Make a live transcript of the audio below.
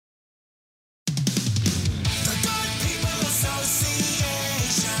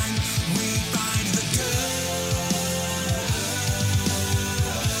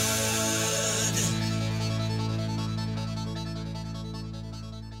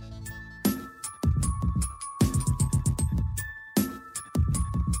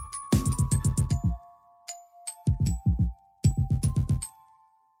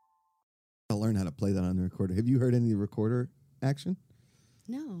learn how to play that on the recorder. Have you heard any recorder action?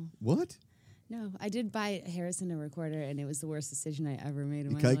 No. What? No. I did buy Harrison a recorder, and it was the worst decision I ever made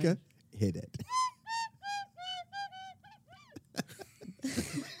in my Kaika, life. hit it.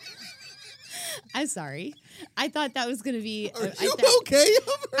 I'm sorry. I thought that was going to be... Are you okay?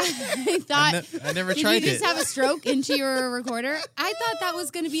 I thought... I never did tried you just it. have a stroke into your recorder? I thought that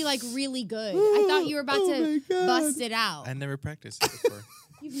was going to be, like, really good. I thought you were about to bust it out. I never practiced it before.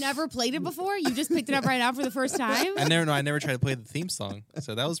 You've never played it before? You just picked it up right now for the first time? I never tried to play the theme song,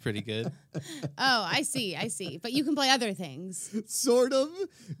 so that was pretty good. Oh, I see. But you can play other things. Sort of.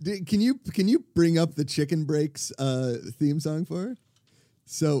 Can you bring up the Chicken Breaks theme song for her?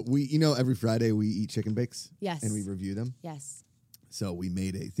 So every Friday we eat chicken bakes. Yes. And we review them. Yes. So we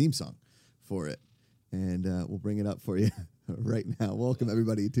made a theme song for it, and we'll bring it up for you right now. Welcome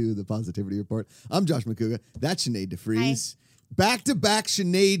everybody to the Positivity Report. I'm Josh McCouga. That's Sinead Vries. Back-to-back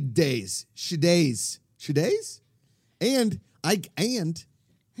Sinead days. Shadays. And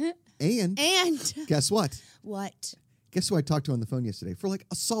guess what? What? Guess who I talked to on the phone yesterday for like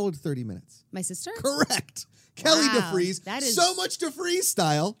a solid 30 minutes? My sister? Correct. Kelly DeFries. That is so much DeFries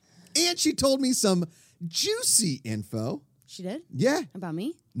style. And she told me some juicy info. She did? Yeah. About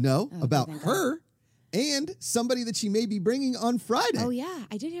me? No, Oh, about thank her and somebody that she may be bringing on Friday. Oh, yeah.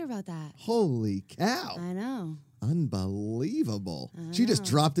 I did hear about that. Holy cow. I know. Unbelievable. I She just know.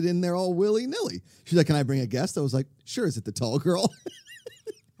 dropped it in there all willy-nilly. She's like, can I bring a guest? I was like, sure. Is it the tall girl?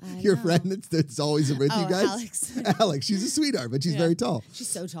 Your know. friend that's always with you guys? Alex. Alex. She's a sweetheart, but she's very tall. She's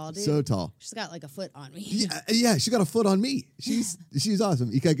so tall, dude. So tall. She's got like a foot on me. Yeah, she got a foot on me. She's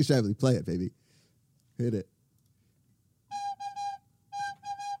awesome. Ikaika Shively, play it, baby. Hit it.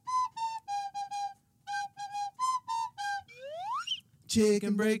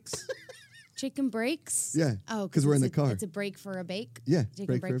 Chicken breaks. Chicken breaks? Yeah. Oh, 'cause we're in the car. It's a break for a bake? Yeah,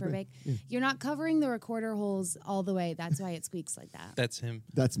 Chicken break for a bake. Yeah. You're not covering the recorder holes all the way. That's why it squeaks like that. That's him.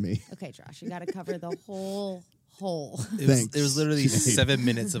 That's me. Okay, Josh, you got to cover the whole hole. Thanks. It was literally Sinead. 7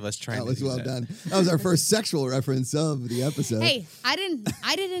 minutes of us trying That to was do well that. done. That was our first sexual reference of the episode. Hey, I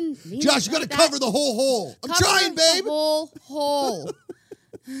didn't mean Josh, you got like to that. cover the whole hole. I'm Cover trying, babe. The whole hole.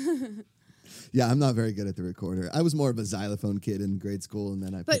 Yeah, I'm not very good at the recorder. I was more of a xylophone kid in grade school, and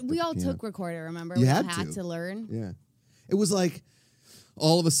then I. But picked we up all piano. took recorder, remember? You we all had had to. to learn. Yeah, it was like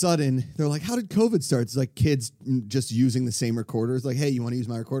all of a sudden they're like, "How did COVID start?" It's like kids just using the same recorders. Like, hey, you want to use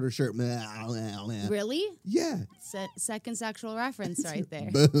my recorder? Sure. Really? Yeah. Second sexual reference right there.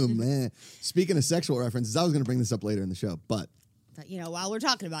 Boom, man. Speaking of sexual references, I was going to bring this up later in the show, but But, while we're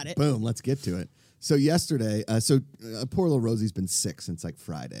talking about it. boom, let's get to it. So yesterday, poor little Rosie's been sick since like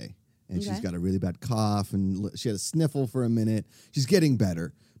Friday. And she's Okay. got a really bad cough, and she had a sniffle for a minute. She's getting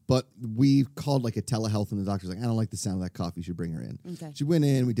better, but we called like a telehealth, and the doctor's like, I don't like the sound of that cough. You should bring her in. Okay. She went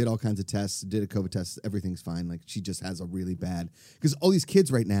in. We did all kinds of tests, did a COVID test. Everything's fine. Like, she just has a really bad, because all these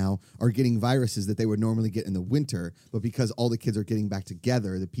kids right now are getting viruses that they would normally get in the winter, but because all the kids are getting back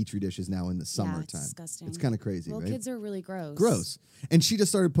together, the Petri dish is now in the summertime. it's disgusting. It's kind of crazy, Well, right? kids are really gross. Gross. And she just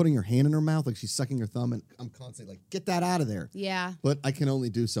started putting her hand in her mouth, like she's sucking her thumb, and I'm constantly like, get that out of there. Yeah. But I can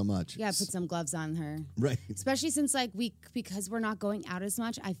only do so much. Yeah, put some gloves on her. Right. Especially since because we're not going out as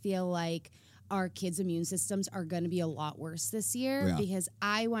much, I feel like our kids' immune systems are going to be a lot worse this year Yeah. because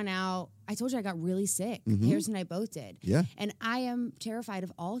I went out. I told you I got really sick. Mhm. Harrison and I both did. Yeah. And I am terrified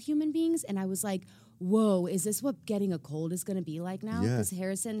of all human beings. And I was like, whoa, is this what getting a cold is going to be like now? Yeah. Because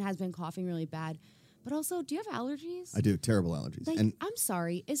Harrison has been coughing really bad. But also, do you have allergies? I do. Terrible allergies. Like, And I'm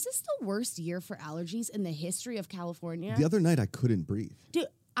sorry. Is this the worst year for allergies in the history of California? the other night I couldn't breathe. Dude,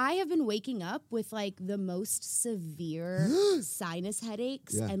 I have been waking up with like the most severe sinus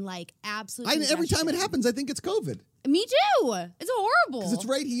headaches Yeah. and like absolute. Every time it congestion. happens, I think it's COVID. Me too. It's horrible. 'Cause it's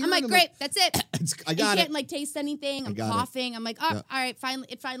right here, I'm like, and I'm great, like, that's it. I I got can't it. like taste anything. I'm got it. coughing. I'm like, oh, Yeah. all right, finally,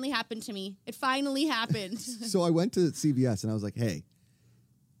 it finally happened to me. It finally happened. So I went to CVS and I was like, hey,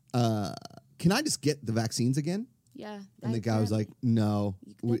 can I just get the vaccines again? Yeah. And the guy was like, no.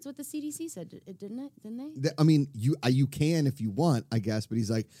 That's what the CDC said, didn't it? Didn't they? I mean, you can if you want, I guess, but he's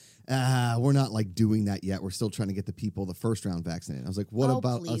like, we're not like doing that yet. We're still trying to get the people the first round vaccinated. I was like, what Oh,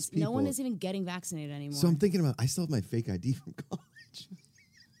 about please. us people? No one is even getting vaccinated anymore. So I'm thinking about, I still have my fake ID from college.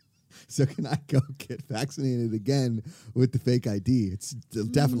 So can I go get vaccinated again with the fake ID? It's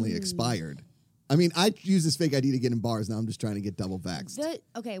definitely expired. I mean, I use this fake ID to get in bars. Now I'm just trying to get double vaxxed.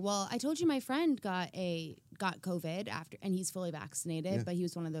 Okay, well, I told you my friend got COVID after, and he's fully vaccinated, Yeah. but he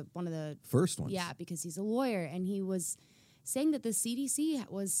was one of the First ones. Yeah, because he's a lawyer, and he was saying that the CDC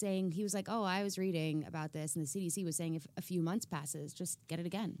was saying, he was like, oh, I was reading about this, and the CDC was saying if a few months passes, just get it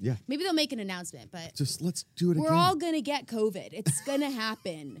again. Yeah. Maybe they'll make an announcement, but Just let's do it again. we're all gonna get COVID. It's gonna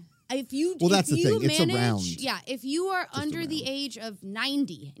happen. If you, Well, that's if the you thing. It's manage, around. yeah, if you are under the around. age of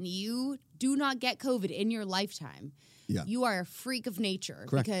 90 and you do not get COVID in your lifetime, Yeah. you are a freak of nature.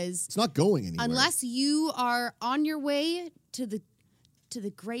 Correct. Because It's not going anywhere. unless you are on your way to the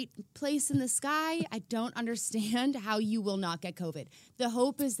great place in the sky, I don't understand how you will not get COVID. The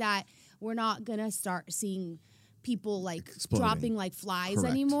hope is that we're not gonna start seeing people like Exploding. dropping like flies Correct.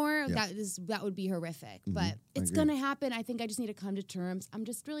 anymore. Yeah. That would be horrific. But it's agree. gonna happen. I think I just need to come to terms. I'm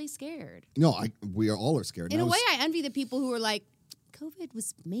just really scared. No, we are all scared. In And a I way, was- I envy the people who are like, COVID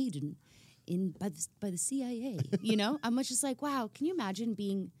was made by the CIA. You know, I'm much just like, wow. Can you imagine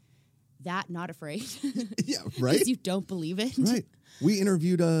being that not afraid? yeah, right. Because you don't believe it. Right. We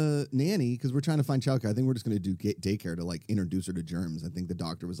interviewed a nanny because we're trying to find childcare. I think we're just going to do daycare to like introduce her to germs. I think the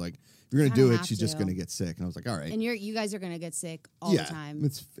doctor was like, if you're going to Kinda do it, have she's just to. going to get sick. And I was like, all right. And you guys are gonna get sick all Yeah, the time.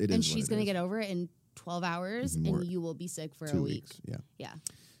 it is and what she's it gonna is. get over it in 12 hours, More. and you will be sick for 2 a week. weeks. Yeah. Yeah.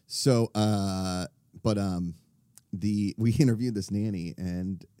 So, we interviewed this nanny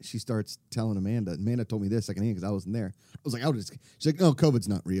and she starts telling Amanda. Amanda told me this secondhand because I wasn't there. I was like, she's like, no, COVID's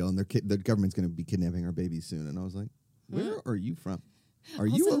not real, and the government's going to be kidnapping our babies soon. And I was like, where are you from? Are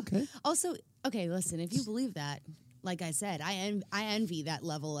you okay? Also, okay, listen, if you believe that, like I said, I envy that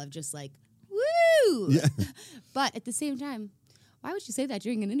level of just like, woo! Yeah. But at the same time, why would you say that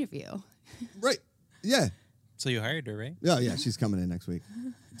during an interview? Right. Yeah. So you hired her, right? Yeah. She's coming in next week.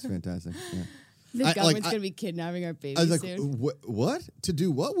 It's fantastic. Yeah. The government's going to be kidnapping our babies I was like, soon. what? To do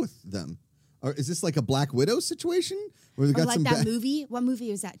what with them? Or is this like a Black Widow situation? Where they Or got like some that movie. What movie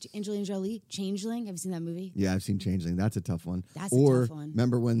was that? Angelina Jolie? Changeling? Have you seen that movie? Yeah, I've seen Changeling. That's a tough one. That's a or, tough one.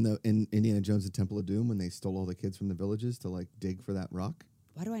 remember when in Indiana Jones and Temple of Doom, when they stole all the kids from the villages to like dig for that rock?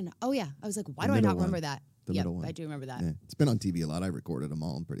 Why do I not? Oh, yeah. I was like, why The do I middle not one. remember that? The Yep, middle one. I do remember that. Yeah, it's been on TV a lot. I recorded them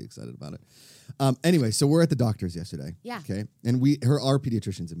all. I'm pretty excited about it. Anyway, so we're at the doctor's yesterday. Yeah. Okay. And our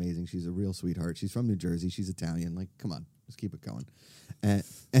pediatrician's amazing. She's a real sweetheart. She's from New Jersey. She's Italian. Like, come on, let's keep it going.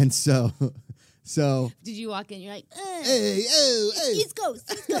 And so Did you walk in? You're like, hey. East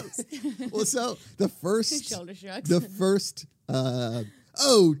Coast, East Coast. Well, so the first Shoulder shrugs.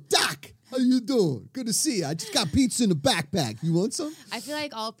 oh, Doc, how you doing? Good to see you. I just got pizza in the backpack. You want some? I feel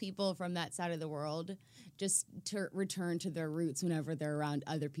like all people from that side of the world just return to their roots whenever they're around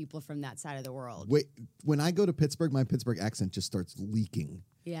other people from that side of the world. Wait, when I go to Pittsburgh, my Pittsburgh accent just starts leaking.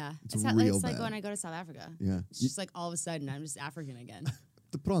 Yeah. It's It's real like bad. when I go to South Africa. Yeah. It's just like all of a sudden I'm just African again.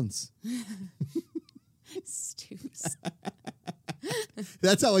 The prawns. Stupid.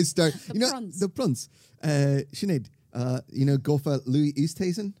 That's how I start. prawns. The prawns. Sinead, golfer Louis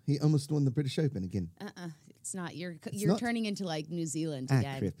Oosthuizen, he almost won the British Open again. It's not. You're not? turning into like New Zealand Ah,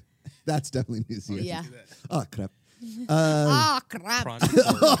 again. crap. That's definitely New Zealand. Yeah. Oh, crap. Crap. Prawn.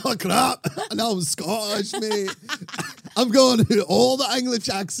 Oh, crap. No, I'm Scottish, mate. I'm going to all the English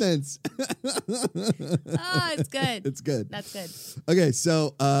accents. It's good. It's good. That's good. Okay,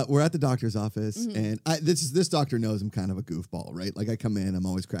 so we're at the doctor's office, Mm-hmm. and this doctor knows I'm kind of a goofball, right? Like I come in, I'm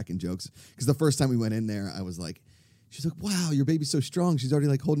always cracking jokes because the first time we went in there, I was like, she's like, wow, your baby's so strong. She's already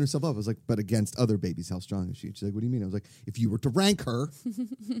like holding herself up. I was like, but against other babies, how strong is she? She's like, what do you mean? I was like, if you were to rank her,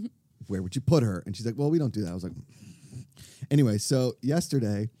 where would you put her? And she's like, well, we don't do that. I was like, anyway, so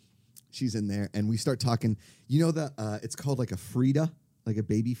yesterday she's in there and we start talking. You know it's called like a Frida, like a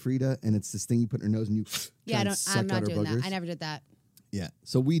baby Frida, and it's this thing you put in your nose and you Yeah, kinda suck I'm out not her doing that. boogers. I never did that. Yeah,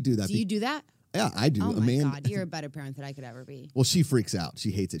 so we do that. Do you do that? Yeah, I do. Oh my Amanda, God, you're a better parent than I could ever be. well, she freaks out.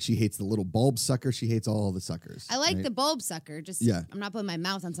 She hates it. She hates the little bulb sucker. She hates all the suckers. I like right? the bulb sucker. Just Yeah. I'm not putting my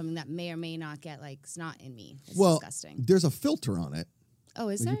mouth on something that may or may not get like snot in me. It's Well, disgusting. there's a filter on it. Oh,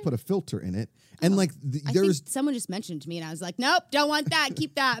 is Like there? you put a filter in it, and like I there's think someone just mentioned it to me, and I was like, nope, don't want that.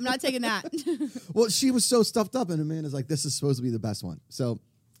 Keep that. I'm not taking that. well, she was so stuffed up, and Amanda's like, this is supposed to be the best one. So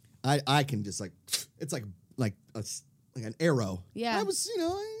I can just like it's like an arrow. Yeah. I was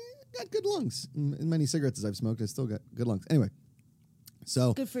I got good lungs. In many cigarettes as I've smoked, I still got good lungs. Anyway,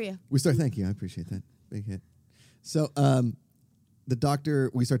 so Good for you. we start. Thank you. I appreciate that. Big hit. So the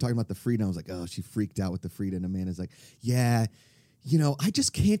doctor, we started talking about the Frida. I was like, oh, she freaked out with the Frida. And Amanda's like, yeah, I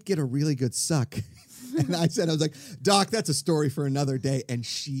just can't get a really good suck. And I was like, Doc, that's a story for another day. And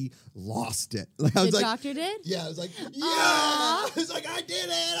she lost it. Like I was The like, doctor did? yeah, I was like, yeah. Aww. I was like, I did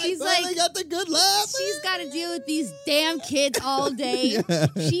it. She's I finally like, got the good laugh. She's got to deal with these damn kids all day.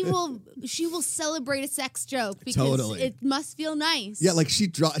 She will celebrate a sex joke because Totally. it must feel nice. Yeah, like she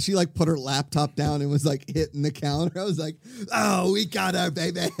like put her laptop down and was like hitting the counter. I was like, oh, we got her,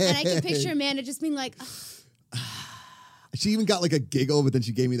 baby. And I can picture Amanda just being like, She even got like a giggle, but then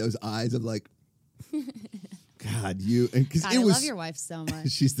she gave me those eyes of like, God, you and because God, it I was. love your wife so much.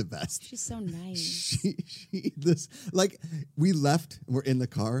 She's the best. She's so nice. This like we left. We're in the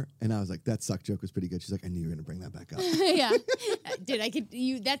car, and I was like, "That suck joke was pretty good." She's like, "I knew you were gonna bring that back up." Yeah, dude, I could.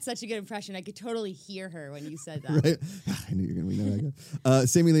 That's such a good impression. I could totally hear her when you said that. Right? I knew you were gonna bring that back up.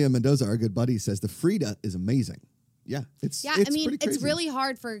 Samuel Mendoza, our good buddy, says the Frida is amazing. Yeah, it's Yeah, it's I mean, pretty it's crazy. really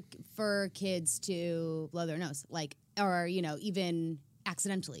hard for kids to blow their nose, like, or even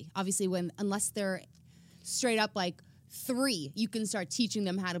accidentally. Obviously, unless they're straight up like 3, you can start teaching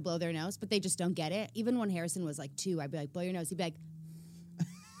them how to blow their nose, but they just don't get it. Even when Harrison was like 2, I'd be like, blow your nose. He'd be like,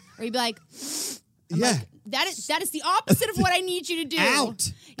 or he'd be like, yeah. like, that is the opposite of what I need you to do.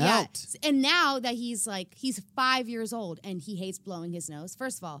 Out. And now that he's 5 years old and he hates blowing his nose.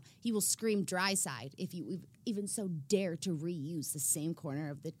 First of all, he will scream dry side if you even so dare to reuse the same corner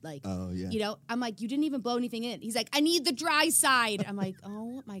of the Oh, yeah. I'm like, you didn't even blow anything in. He's like, I need the dry side. I'm like,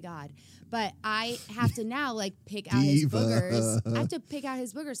 oh my God. But I have to now pick out his Diva. boogers. I have to pick out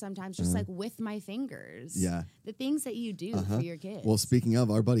his boogers sometimes just with my fingers. Yeah. The things that you do for your kids. Well, speaking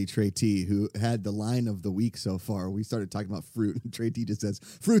of our buddy Trey T, who had the line of the week so far, we started talking about fruit, and Trey T just says,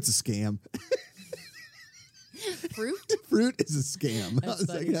 "Fruit's a scam." Fruit? Fruit is a scam. That's I was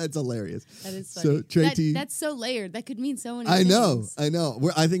like, funny. that's hilarious. That is funny. So Trey T, That's so layered. That could mean so many I things.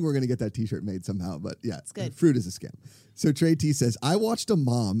 know. I think we're gonna get that T-shirt made somehow. But yeah, it's good. Fruit is a scam. So Trey T says, I watched a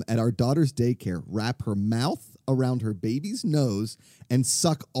mom at our daughter's daycare wrap her mouth around her baby's nose and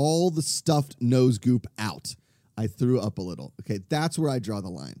suck all the stuffed nose goop out. I threw up a little. Okay, that's where I draw the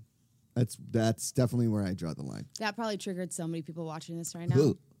line. That's definitely where I draw the line. That probably triggered so many people watching this right now.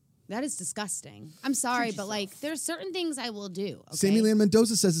 Ugh. That is disgusting. I'm sorry, but there's certain things I will do. Okay? Sammy Lynn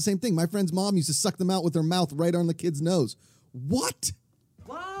Mendoza says the same thing. My friend's mom used to suck them out with her mouth right on the kid's nose. What?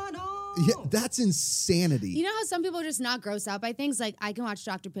 Yeah, that's insanity. You know how some people are just not grossed out by things? Like, I can watch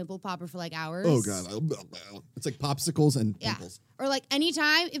Dr. Pimple Popper for hours. Oh, God. It's like popsicles and Yeah. pimples. Or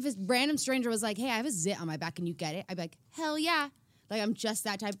anytime if a random stranger was like, hey, I have a zit on my back and you get it, I'd be like, hell yeah. I'm just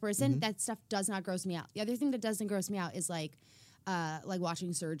that type of person. That stuff does not gross me out. The other thing that doesn't gross me out is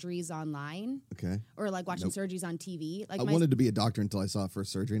watching surgeries online. Okay. Or watching surgeries on TV. I wanted to be a doctor until I saw it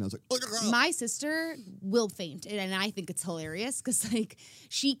first surgery, and I was like, my sister will faint, and I think it's hilarious because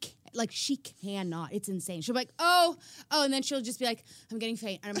she cannot. It's insane. She'll be like, oh, and then she'll just be like, I'm getting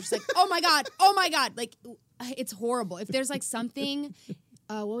faint, and I'm just like, oh my god, it's horrible. If there's something,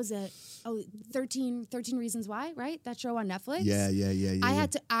 what was it? Oh, 13 Reasons Why, right? That show on Netflix. Yeah.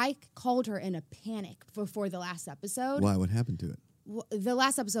 I called her in a panic before the last episode. Why? What happened to it? The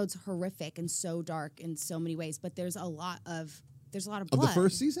last episode's horrific and so dark in so many ways, but there's a lot of blood. Of the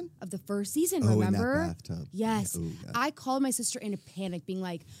first season? Of the first season, Oh, remember? in that bathtub. Yes. Yeah. Oh, God. I called my sister in a panic, being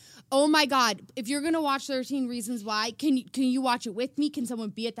like, oh my God, if you're going to watch 13 Reasons Why, can you watch it with me? Can someone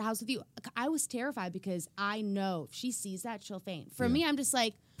be at the house with you? I was terrified because I know if she sees that, she'll faint. For me, I'm just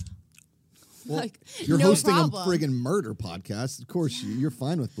like, Well, you're no hosting problem. a friggin' murder podcast. Of course, you're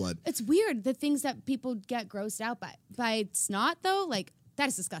fine with blood. It's weird, the things that people get grossed out by snot, though, that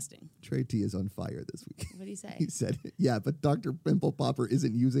is disgusting. Trey T is on fire this week. What did he say? He said, yeah, but Dr. Pimple Popper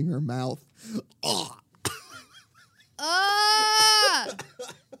isn't using her mouth. Oh.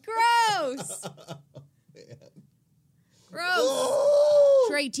 Gross. Gross. Oh.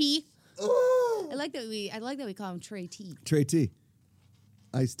 Trey T. Oh. I like that we call him Trey T. Trey T.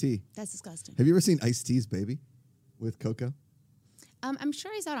 Iced tea. That's disgusting. Have you ever seen Iced Tea's Baby with Coco? I'm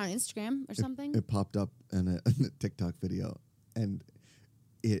sure he's out on Instagram or something. It popped up in a TikTok video, and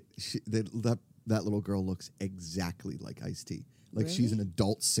that little girl looks exactly like Iced Tea. She's an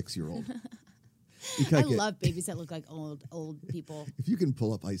adult 6-year-old. I love babies that look like old people. If you can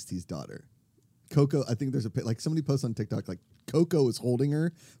pull up Iced Tea's daughter, Coco, I think there's somebody posts on TikTok Coco is holding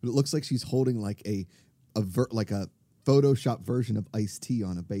her, but it looks like she's holding a Photoshop version of Iced Tea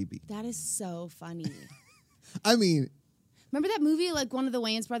on a baby. That is so funny. I mean, remember that movie? One of the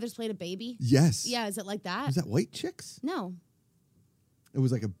Wayans brothers played a baby. Yes. Yeah, is it like that? Was that White Chicks? No. It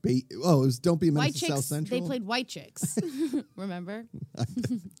was like a bait. Oh, it was Don't Be a Menace White to Chicks. South Central. They played White Chicks. Remember?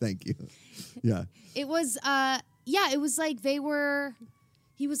 Thank you. Yeah. It was. It was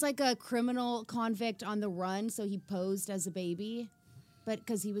he was like a criminal convict on the run, so he posed as a baby, but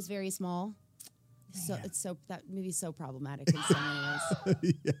because he was very small. So that movie's so problematic in so many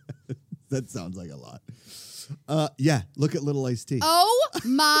ways. Yeah, that sounds like a lot. Look at Little Iced Tea. Oh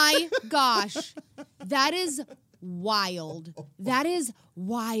my gosh, that is wild. That is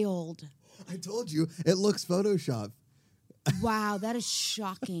wild. I told you it looks Photoshop. Wow, that is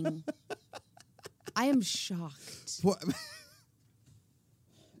shocking. I am shocked.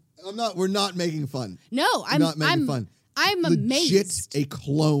 We're not making fun. No, I'm not making fun. I'm legit amazed. a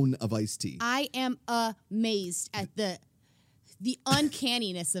clone of Ice-T. I am amazed at the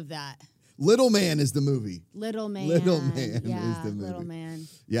uncanniness of that. Little Man is the movie. Little Man. Little Man Yeah, is the movie. Little Man.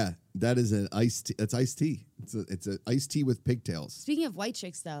 Yeah, that is an Ice-T. That's Ice-T. It's a Ice-T with pigtails. Speaking of white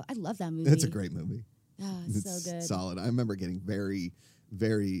chicks, though, I love that movie. That's a great movie. Oh, it's so good. Solid. I remember getting very,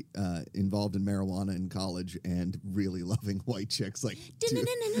 very involved in marijuana in college and really loving white chicks. Like,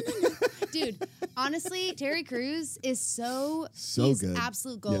 Dude, honestly, Terry Crews is so good.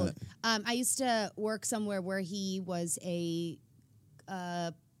 Absolute gold. I used to work somewhere where he was a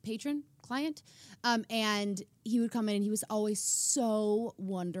patron client, and he would come in and he was always so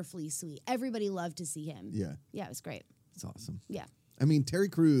wonderfully sweet. Everybody loved to see him. Yeah, it was great. it's awesome. Yeah. I mean, Terry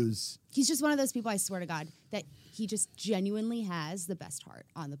Crews. He's just one of those people, I swear to God, that he just genuinely has the best heart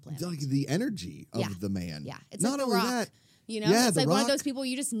on the planet. Like the energy of the man. Yeah. It's not like The only Rock. that. You know, Yeah, it's The like one of Rock. those people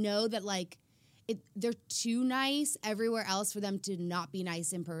you just know that like they're too nice everywhere else for them to not be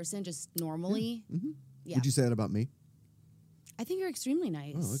nice in person, just normally. Mm-hmm. Yeah. Would you say that about me? I think you're extremely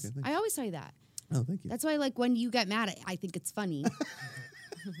nice. Oh, okay, thanks. I always tell you that. Oh, thank you. That's why, like, when you get mad, I think it's funny.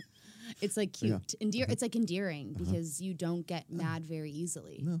 It's like cute, it's like endearing because you don't get mad very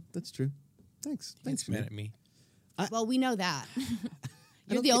easily. No, that's true. Thanks. He Thanks, gets mad Sinead. at me. Well, we know that.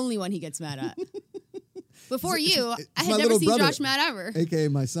 You're don't the only one he gets mad at. Before you, it's I my had never little seen brother. Josh mad ever. AKA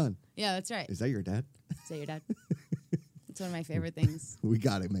my son. Yeah, that's right. Is that your dad? Is that your dad? It's one of my favorite things. We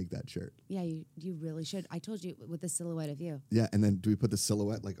got to make that shirt. Yeah, you really should. I told you with the silhouette of you. Yeah, and then do we put the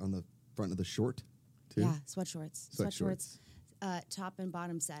silhouette like on the front of the short too? Yeah, sweat shorts. Sweat shorts. Top and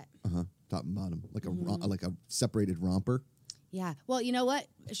bottom set. Top and bottom, like Mm-hmm. like a separated romper. Yeah. Well, you know what?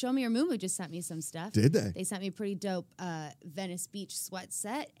 Show Me Your Moo just sent me some stuff. Did they? They sent me a pretty dope Venice Beach sweat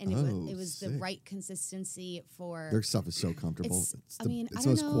set, and it was the sick. right consistency for. Their stuff is so comfortable. It's- It's I the mean, I it's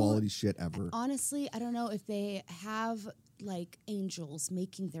don't most know. quality shit ever. Honestly, I don't know if they have like angels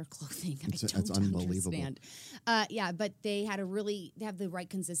making their clothing. It's I don't unbelievable. understand. Yeah, but they have the right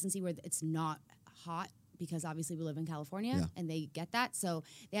consistency where it's not hot. Because obviously we live in California and they get that. So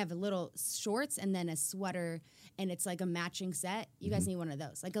they have a little shorts and then a sweater and it's like a matching set. You guys need one of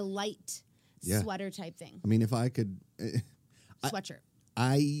those. Like a light sweater type thing. I mean, if I could, Sweatshirt.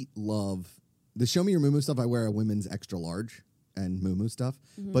 I love the Show Me Your Moo stuff. I wear a women's extra large and moo stuff,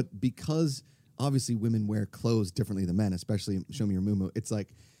 but because obviously women wear clothes differently than men, especially Show Me Your Moo, it's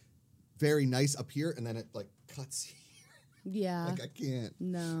like very nice up here and then it like cuts here. Yeah. Like I can't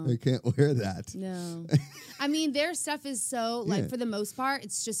No. wear that. No. I mean, their stuff is so, like, Yeah. for the most part,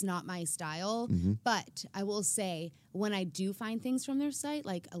 it's just not my style. But I will say, when I do find things from their site,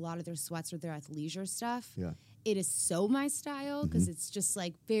 like a lot of their sweats or their athleisure stuff, it is so my style because it's just,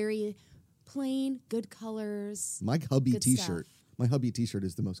 like, very plain, good colors. My hubby Good T-shirt. stuff. My hubby T-shirt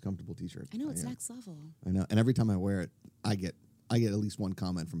is the most comfortable T-shirt. I know, it's am. next level. I know, and every time I wear it, I get at least one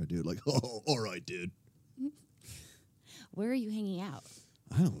comment from a dude like, "Oh, all right, dude." Where are you hanging out?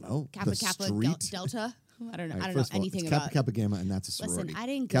 I don't know. Kappa the Kappa street. Delta? I don't know. All right, I don't know first of all, anything it's about Kappa Kappa Gamma, and that's a Listen, sorority. I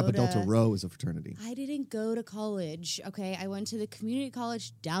didn't go Kappa Delta to- Rho is a fraternity. I didn't go to college, okay? I went to the community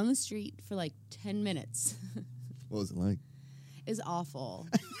college down the street for like 10 minutes. What was it like? It was awful.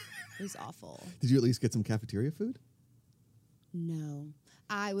 It was awful. Did you at least get some cafeteria food? No.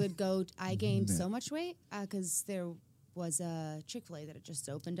 I gained so much weight because there was a Chick-fil-A that had just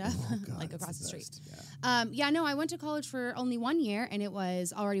opened up God, like it's across the best. street. Yeah. No, I went to college for only 1 year, and it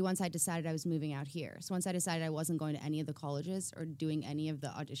was already once I decided I was moving out here. So once I decided I wasn't going to any of the colleges or doing any of the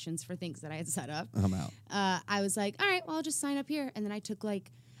auditions for things that I had set up, I'm out. I was like, all right, well, I'll just sign up here. And then I took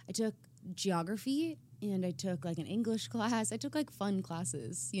geography and I took like an English class. I took like fun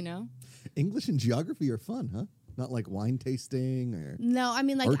classes, you know? English and geography are fun, huh? Not like wine tasting or No, I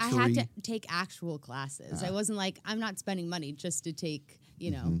mean, like I had Archery. to take actual classes. I wasn't like, I'm not spending money just to take,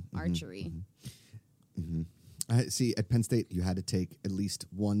 archery. I see at Penn State you had to take at least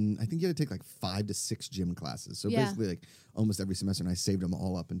one. I think you had to take like 5 to 6 gym classes. So Yeah. basically like almost every semester, and I saved them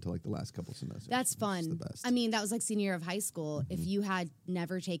all up until like the last couple semesters. That's which is fun. The best. I mean, that was like senior year of high school. If you had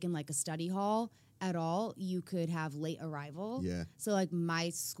never taken like a study hall at all, you could have late arrival. Yeah. So like my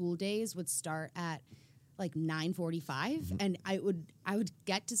school days would start at like 9:45, and I would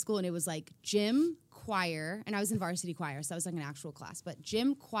get to school and it was like gym, choir, and I was in varsity choir, so that was like an actual class. But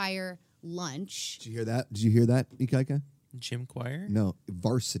gym, choir, lunch. Did you hear that? Did you hear that, Ikaika? Gym choir? No,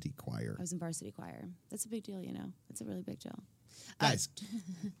 varsity choir. I was in varsity choir. That's a big deal, you know. That's a really big deal. Guys,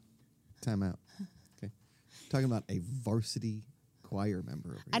 time out. Okay, talking about a varsity choir member.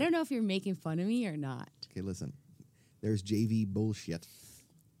 Over here. I don't know if you're making fun of me or not. Okay, listen. There's JV bullshit.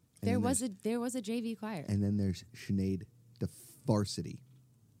 And There then was a JV choir. And then there's Sinead, the varsity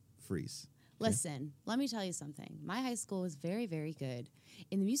Vries. Listen, let me tell you something. My high school was very, very good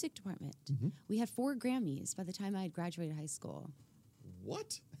in the music department. We had 4 Grammys by the time I had graduated high school.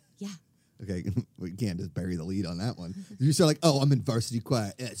 What? Yeah. Okay, we can't just bury the lead on that one. You're so like, oh, I'm in varsity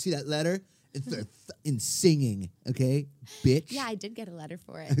choir. See that letter? It's in singing, okay, bitch. Yeah, I did get a letter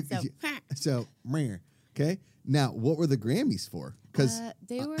for it. So, So, okay. Now, what were the Grammys for? Because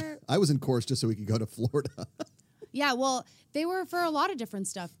they were. I was in chorus just so we could go to Florida. Yeah, well, they were for a lot of different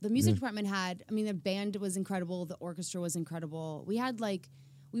stuff. The music department had, I mean, the band was incredible. The orchestra was incredible. We had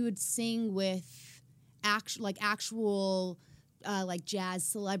we would sing with actual jazz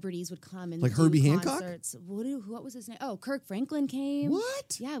celebrities would come and like do Herbie concerts. Hancock. What was his name? Oh, Kirk Franklin came.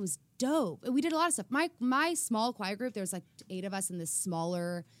 What? Yeah, it was dope. We did a lot of stuff. My small choir group, there was 8 of us in this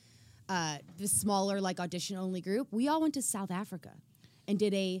smaller audition only group. We all went to South Africa and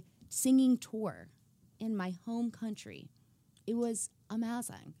did a singing tour in my home country. It was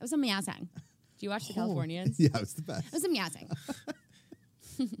amazing. It was amazing. Do you watch the Californians? Yeah, it was the best. It was amazing.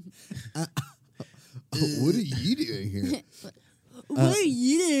 What are you doing here? What are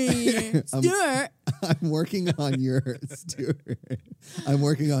you doing here? Stuart? I'm working on your Stuart. I'm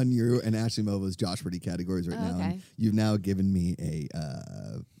working on you and Ashley Mova's Josh Pretty categories right now. Okay. And you've now given me a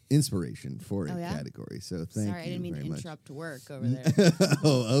inspiration for a yeah? category. So thank you Sorry, I didn't mean very to much. interrupt work over there.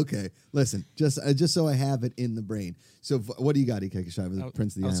 Oh, okay. Listen, just so I have it in the brain. So what do you got, Ike Shiva,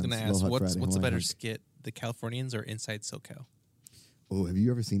 Prince of the I was Islands? going to Little ask, Hot what's Friday, a better Hawaiian. skit, the Californians or Inside SoCal? Oh, have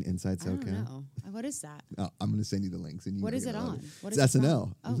you ever seen Inside I don't SoCal? know. What is that? Oh, I'm going to send you the links. And you What are is it gonna love on? What It's is it SNL.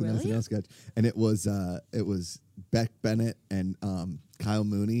 from? Oh, It was an really? SNL sketch, and it was Beck Bennett and Kyle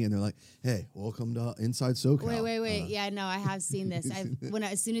Mooney, and they're like, "Hey, welcome to Inside SoCal." Wait. Yeah, no, I have seen this.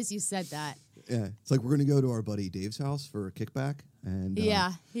 As soon as you said that. Yeah, it's like we're going to go to our buddy Dave's house for a kickback and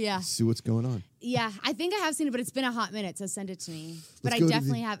Yeah. see what's going on. Yeah, I think I have seen it, but it's been a hot minute, so send it to me. But I go to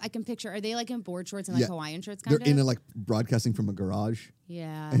definitely have. I can picture. Are they in board shorts and Yeah. Hawaiian shorts? They're Kind of. in broadcasting from a garage.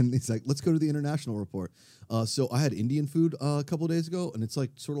 Yeah. And it's like, let's go to the international report. So I had Indian food a couple days ago, and it's sort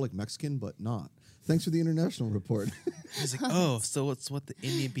of like Mexican, but not. Thanks for the international report. He's like, oh, so it's what the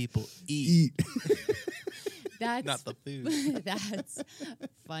Indian people eat, That's not the food. That's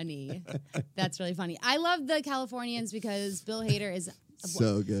funny. That's really funny. I love the Californians because Bill Hader is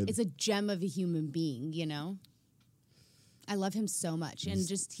So good. It's a gem of a human being, you know. I love him so much, and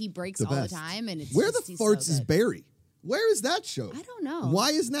just he breaks the all best. the time. And it's Where just, the he's farts so is good. Barry? Where is that show? I don't know. Why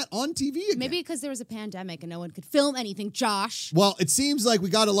isn't that on TV again? Maybe because there was a pandemic and no one could film anything. Josh. Well, it seems like we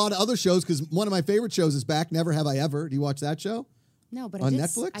got a lot of other shows because one of my favorite shows is back. Never Have I Ever. Do you watch that show? No, but On I did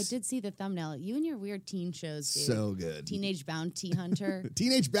Netflix? I did see the thumbnail. You and your weird teen shows, dude. So good. Teenage Bounty Hunter.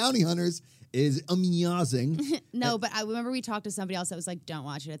 Teenage Bounty Hunters is amazing. No, but I remember we talked to somebody else that was like, "Don't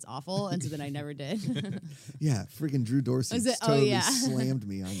watch it; it's awful," and so then I never did. Yeah, freaking Drew Dorsey Was it- oh, totally yeah. slammed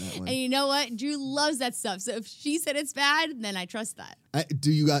me on that one. And you know what? Drew loves that stuff. So if she said it's bad, then I trust that. Do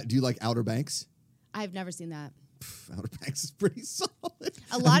you like Outer Banks? I've never seen that. Outer Banks is pretty solid.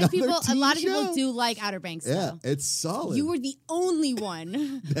 A lot of Another people teen show. do like Outer Banks. Yeah, though. it's solid. You were the only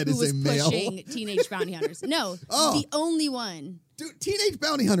one That who is was a male? pushing Teenage Bounty Hunters. No, Oh. the only one. Dude, Teenage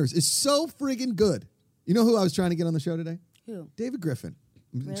Bounty Hunters is so friggin' good. You know who I was trying to get on the show today? Who? David Griffin.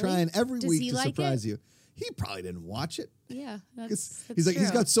 I'm Really? trying every Does week he to like surprise it? you. He probably didn't watch it. Yeah, 'Cause that's he's like, he's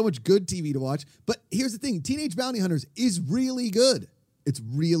true. got so much good TV to watch. But here's the thing: Teenage Bounty Hunters is really good. It's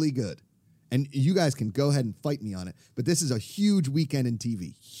really good. And you guys can go ahead and fight me on it. But this is a huge weekend in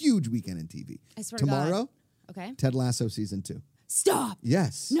TV. Huge weekend in TV. I swear to God. Tomorrow, Okay. Ted Lasso season 2. Stop.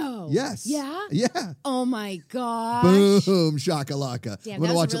 Yes. No. Yes. Yeah? Yeah. Oh my gosh. Boom, shakalaka. Damn, I'm gonna that was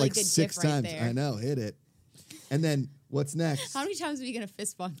a watch it really like good 6 gif right times. there. I know, hit it. And then what's next? How many times are we gonna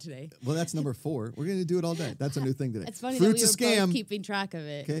fist bump today? Well, that's number 4. We're gonna do it all day. That's a new thing today. It's funny Fruit's that we were a scam. both keeping track of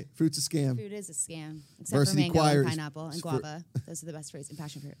it. Okay, fruit's a scam. Fruit is a scam, except Varsity for mango choir and is- pineapple and is guava. Those are the best fruits and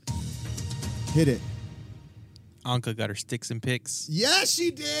passion fruit. Hit it. Anka got her sticks and picks. Yes,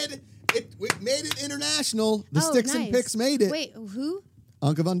 she did. We made it international. The Oh, Sticks and nice. Picks made it. Wait, who?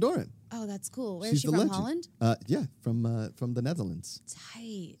 Anke van Doren. Oh, that's cool. Where She's is she the from? legend. Holland? Yeah, from the Netherlands.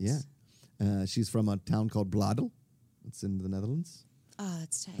 Tight. Yeah. She's from a town called Bladel. It's in the Netherlands. Oh,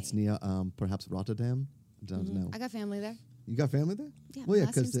 that's tight. It's near perhaps Rotterdam. I don't know. I got family there. You got family there? Yeah, Well, my yeah,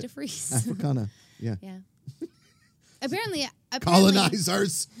 last name's because De Vries. Africana. Yeah. Yeah. apparently,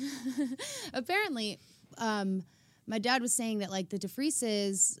 Colonizers. apparently, my dad was saying that like the De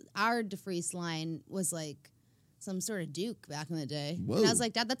Vrieses, our De Vries line was like some sort of duke back in the day. Whoa. And I was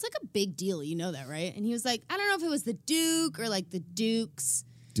like, Dad, that's like a big deal. You know that, right? And he was like, I don't know if it was the Duke or like the Dukes.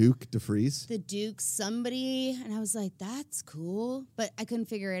 Duke de Vries. The Duke somebody, and I was like, that's cool, but I couldn't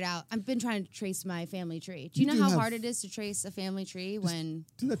figure it out. I've been trying to trace my family tree. Do you know do how have- hard it is to trace a family tree when...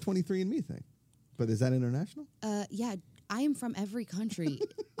 Do that 23andMe thing. But is that international? Yeah, I am from every country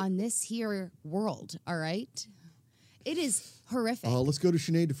on this here world, all right? It is horrific. Let's go to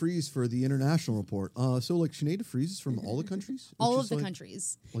Sinead DeFries for the international report. So, like, Sinead DeFries is from all the countries? All of the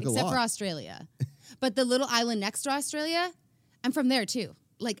countries, like except for Australia. But the little island next to Australia, I'm from there, too.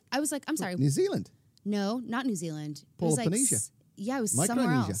 Like, I was like, I'm sorry. New Zealand. No, not New Zealand. Peloponnesia. Yeah, it was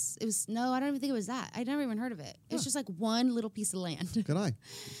somewhere else. It was, no, I don't even think it was that. I never even heard of it. It was just like one little piece of land. Good eye.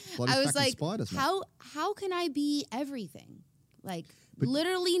 I was like, how can I be everything? Like,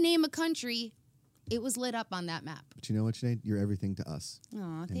 literally name a country. It was lit up on that map. But you know what, Sinead? You're everything to us.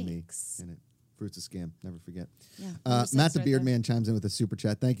 Aw, thanks. Me. And fruit's a scam. Never forget. Yeah. Matt the Beard Man chimes in with a super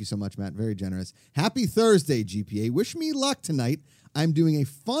chat. Thank you so much, Matt. Very generous. Happy Thursday, GPA. Wish me luck tonight. I'm doing a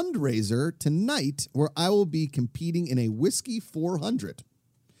fundraiser tonight where I will be competing in a Whiskey 400.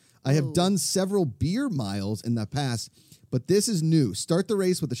 I have done several beer miles in the past, but this is new. Start the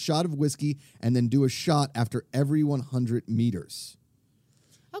race with a shot of whiskey and then do a shot after every 100 meters.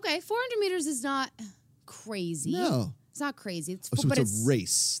 Okay, 400 meters is not crazy. No. It's not crazy. It's So it's a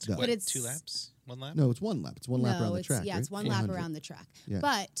race. What, but it's 2 laps? 1 lap? No, it's 1 lap. It's one lap around the track. Yeah, right? it's one lap around the track. Yeah.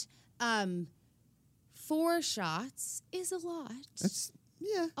 But 4 shots is a lot. That's,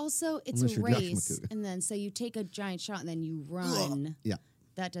 yeah. Also, it's Unless a you're Josh race, McCougar. and then so you take a giant shot and then you run. Yeah.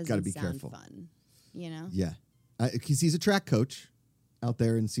 That doesn't Gotta be sound careful. fun. You know? Yeah. Because he's a track coach out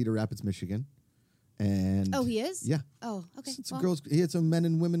there in Cedar Rapids, Michigan. And Oh, he is? Yeah. Oh, okay. Some girls. He had some men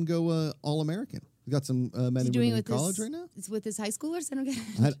and women go All-American. We got some men and women in college right now. It's with his high schoolers? I don't get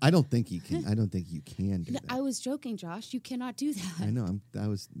it. I don't think he can. I don't think you can do No, that. I was joking, Josh. You cannot do that. I know. I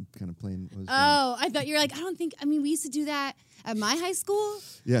was kind of playing. I thought you were like, I mean, we used to do that at my high school,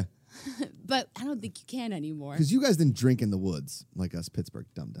 Yeah. but I don't think you can anymore. Because you guys didn't drink in the woods like us Pittsburgh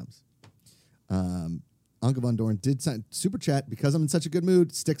dum-dums. Anka Von Dorn did send super chat because I'm in such a good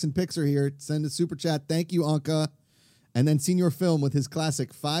mood. Sticks and Picks are here. Send a super chat. Thank you, Anka. And then Senior Film with his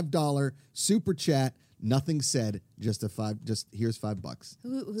classic $5 super chat. Nothing said. Just here's $5.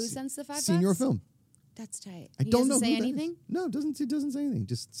 Who sends the $5? Senior Film. That's tight. I He don't know doesn't say who that anything. is. No, it doesn't say anything.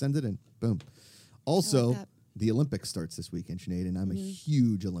 Just send it in. Boom. Also, that. the Olympics starts this weekend, Sinead, and I'm a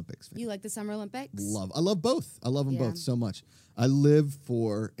huge Olympics fan. You like the Summer Olympics? I love both. I love them both so much. I live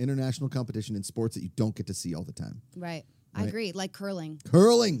for international competition in sports that you don't get to see all the time. Right. I agree. Like curling.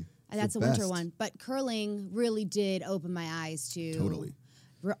 Curling. That's the a winter best. one. But curling really did open my eyes to. Totally.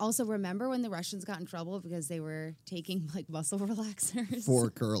 Also, remember when the Russians got in trouble because they were taking like muscle relaxers? For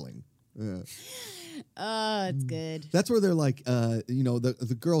curling. Yeah. Oh, it's good. That's where they're like,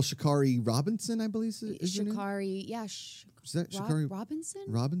 the girl Sha'Carri Robinson, I believe is her name? Sha'Carri, yeah. Is that Sha'Carri Robinson?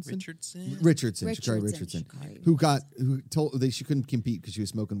 Richardson. Sha'Carri Richardson. Sha'Carri. Who told she couldn't compete because she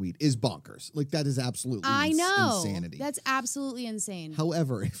was smoking weed is bonkers. Like that is absolutely insanity. That's absolutely insane.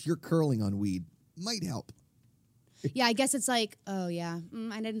 However, if you're curling on weed, might help. Yeah, I guess it's like, oh yeah,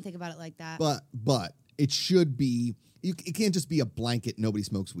 I didn't think about it like that. But it should be. It can't just be a blanket. Nobody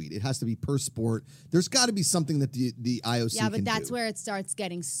smokes weed. It has to be per sport. There's got to be something that the IOC. Yeah, but can that's do. where it starts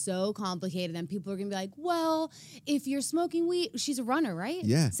getting so complicated. Then people are gonna be like, well, if you're smoking weed, she's a runner, right?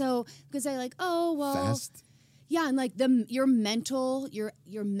 Yeah. So because they're like, oh well, fast. Yeah, and like your mental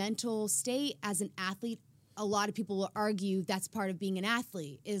state as an athlete. A lot of people will argue that's part of being an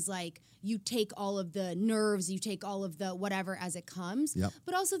athlete is like you take all of the nerves, you take all of the whatever as it comes. Yep.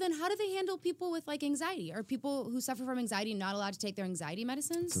 But also then how do they handle people with like anxiety? Are people who suffer from anxiety not allowed to take their anxiety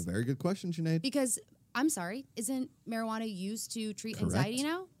medicines? It's a very good question, Sinead. Because I'm sorry, isn't marijuana used to treat anxiety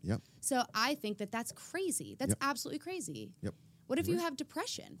now? Yep. So I think that's crazy. That's absolutely crazy. Yep. What if you have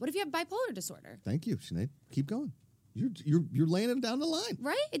depression? What if you have bipolar disorder? Thank you, Sinead. Keep going. You're laying it down the line.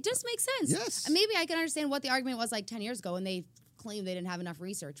 Right? It just makes sense. Yes. And maybe I can understand what the argument was like 10 years ago when they claimed they didn't have enough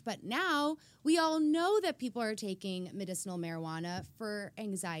research. But now we all know that people are taking medicinal marijuana for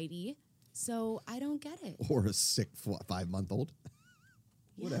anxiety. So I don't get it. Or a sick 5-month-old.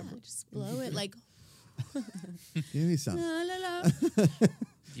 Yeah, Whatever. just blow it like. Give me some. La, la, la.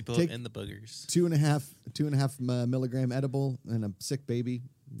 You blow Take in the boogers. 2.5 milligram edible and a sick baby.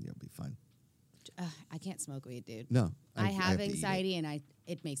 You'll be fine. I can't smoke weed, dude. No. I have to eat it. anxiety and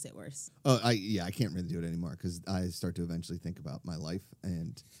it makes it worse. Oh, I can't really do it anymore because I start to eventually think about my life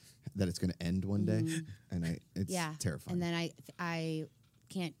and that it's going to end one day, and it's terrifying. And then I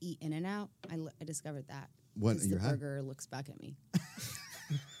can't eat In-N-Out. I discovered that. What, 'cause you're the high? burger looks back at me.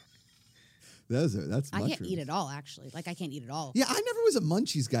 That's I can't mushrooms. eat it all, actually. Like, I can't eat it all. Yeah, I never was a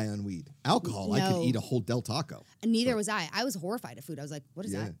munchies guy on weed. Alcohol, I could No. eat a whole Del Taco. And neither was I. I was horrified at food. I was like, what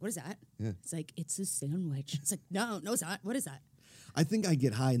is Yeah. that? What is that? Yeah. It's like, it's a sandwich. It's like, no, it's not. What is that? I think I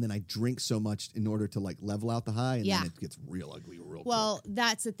get high and then I drink so much in order to like level out the high, and Yeah. then it gets real ugly real Well, quick.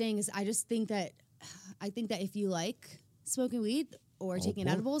 that's the thing is I just think that I think that if you like smoking weed or taking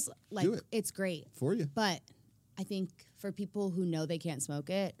boy. edibles, like it's great for you. But I think for people who know they can't smoke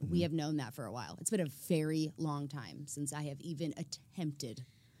it, we have known that for a while. It's been a very long time since I have even attempted,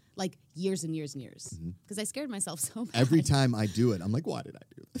 like years and years and years, because I scared myself so bad. Every time I do it, I'm like, why did I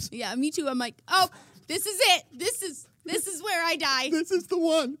do this? Yeah, me too. I'm like, oh, this is it. This is where I die. This is the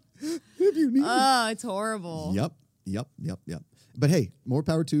one. If you need Oh, it's horrible. Yep. But hey, more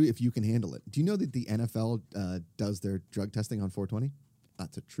power to you if you can handle it. Do you know that the NFL does their drug testing on 420?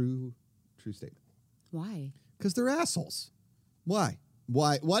 That's a true statement. Why? Because they're assholes. Why?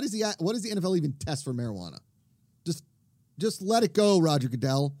 Why does the NFL even test for marijuana? Just let it go, Roger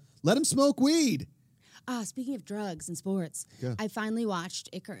Goodell. Let him smoke weed. Speaking of drugs and sports, I finally watched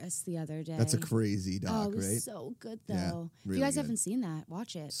Icarus the other day. That's a crazy doc, it was right? so good, though. Yeah, if really you guys good. haven't seen that,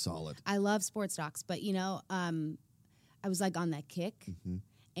 watch it. Solid. I love sports docs, but I was like on that kick,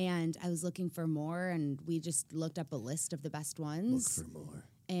 and I was looking for more, and we just looked up a list of the best ones. Look for more.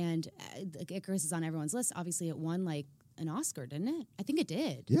 And Icarus is on everyone's list. Obviously, it won like an Oscar, didn't it? I think it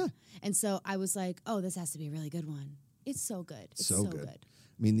did. Yeah. And so I was like, oh, this has to be a really good one. It's so good. It's so good.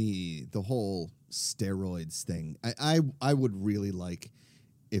 I mean, the whole steroids thing, I would really like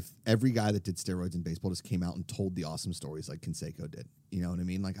if every guy that did steroids in baseball just came out and told the awesome stories like Canseco did. You know what I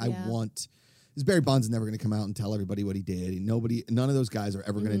mean? Like, I want... Because Barry Bonds is never going to come out and tell everybody what he did. And none of those guys are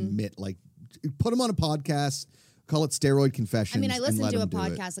ever going to admit, like, put him on a podcast, call it Steroid Confessions. I mean, I listened to a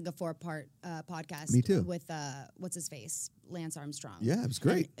podcast, like a 4-part podcast. Me too. With, what's his face? Lance Armstrong. Yeah, it was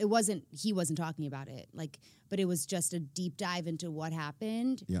great. And he wasn't talking about it, like, but it was just a deep dive into what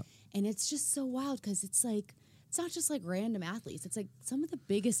happened. Yeah. And it's just so wild because it's like, it's not just like random athletes. It's like some of the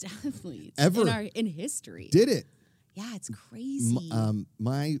biggest athletes ever in history. Did it. Yeah, it's crazy.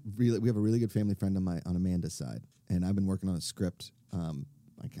 We have a really good family friend on Amanda's side, and I've been working on a script. I'm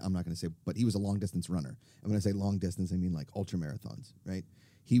not going to say, but he was a long distance runner. And when I say long distance, I mean like ultra marathons, right?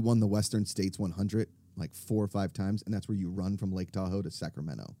 He won the Western States 100 like 4 or 5 times, and that's where you run from Lake Tahoe to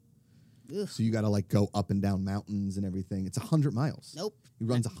Sacramento. Ugh. So you got to like go up and down mountains and everything. It's 100 miles. Nope. He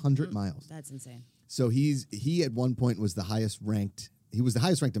runs 100 miles. That's insane. So he at one point was the highest ranked. He was the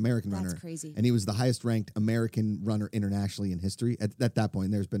highest ranked American runner. That's crazy. And he was the highest ranked American runner internationally in history. At that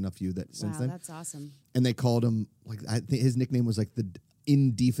point, there's been a few that since then. Wow, that's awesome. And they called him, like, I think his nickname was like the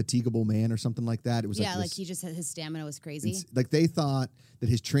Indefatigable Man or something like that. It was like he just had, his stamina was crazy. Like they thought that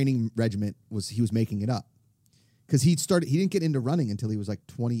his training regiment he was making it up. Because he didn't get into running until he was like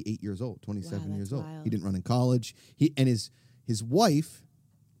 28 years old, 27 years old. Wild. He didn't run in college. His wife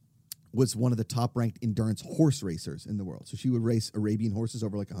was one of the top-ranked endurance horse racers in the world. So she would race Arabian horses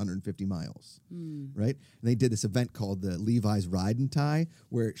over like 150 miles, right? And they did this event called the Levi's Ride and Tie,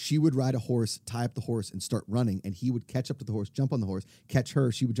 where she would ride a horse, tie up the horse, and start running, and he would catch up to the horse, jump on the horse, catch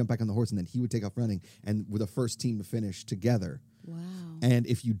her, she would jump back on the horse, and then he would take off running, and we're the first team to finish together. Wow. And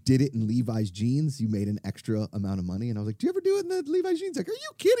if you did it in Levi's jeans, you made an extra amount of money. And I was like, do you ever do it in the Levi's jeans? Like, are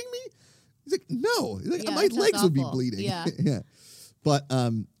you kidding me? He's like, no. He's like, my legs would be bleeding. Yeah. Yeah. But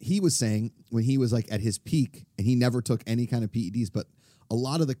he was saying when he was like at his peak, and he never took any kind of PEDs, but a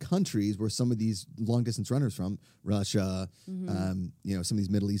lot of the countries where some of these long distance runners from, Russia, some of these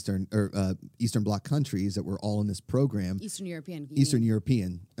Middle Eastern or Eastern Bloc countries that were all in this program. Eastern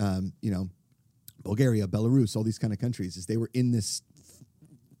European, Bulgaria, Belarus, all these kind of countries, is they were in this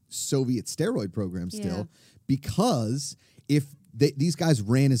Soviet steroid program still, because if these guys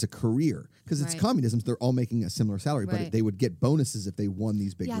ran as a career, because it's communism, so they're all making a similar salary, but they would get bonuses if they won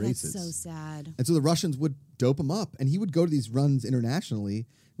these big races. That's so sad. And so the Russians would dope him up, and he would go to these runs internationally.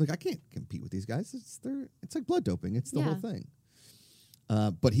 Like, I can't compete with these guys. It's like blood doping. It's the whole thing.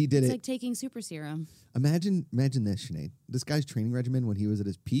 But he did It's like taking super serum. Imagine this, Sinead. This guy's training regimen when he was at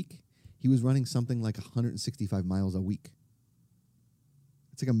his peak, he was running something like 165 miles a week.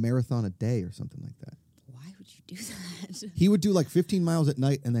 It's like a marathon a day or something like that. Why would you do that? He would do like 15 miles at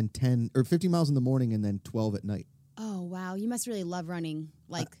night and then 15 miles in the morning and then 12 at night. Oh, wow. You must really love running.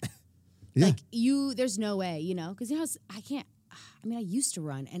 Like, yeah. There's no way, because I used to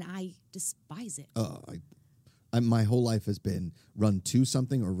run and I despise it. My whole life has been run to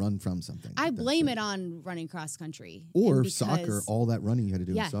something or run from something. I blame it on running cross country. Or soccer, all that running you had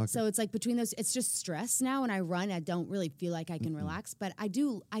to do in soccer. So it's like between those, it's just stress now. When I run, I don't really feel like I can relax. But I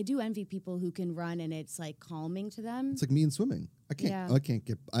do envy people who can run and it's like calming to them. It's like me and swimming. I can't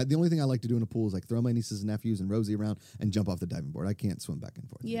get, the only thing I like to do in a pool is like throw my nieces and nephews and Rosie around and jump off the diving board. I can't swim back and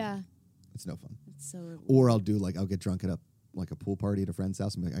forth. Yeah. It's no fun. It's so. Or I'll get drunk at a like a pool party at a friend's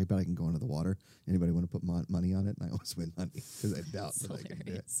house. I'm like, I bet I can go into the water. Anybody want to put money on it? And I always win money because I doubt that I can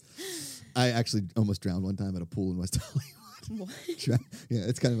do it. I actually almost drowned one time at a pool in West Hollywood. What? Yeah,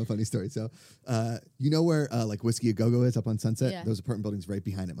 it's kind of a funny story. So, you know where like Whiskey A Go-Go is up on Sunset? Yeah. Those apartment buildings right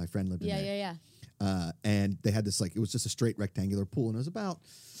behind it. My friend lived in there. Yeah. And they had this, like, it was just a straight rectangular pool, and it was about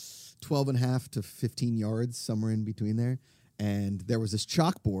 12 and a half to 15 yards, somewhere in between there. And there was this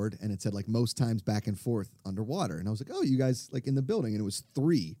chalkboard, and it said, like, most times back and forth underwater. And I was like, oh, you guys, like, in the building. And it was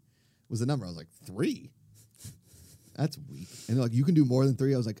 3 was the number. I was like, 3? That's weak. And they're like, you can do more than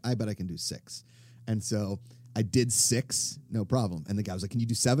 3? I was like, I bet I can do 6. And so I did 6, no problem. And the guy was like, can you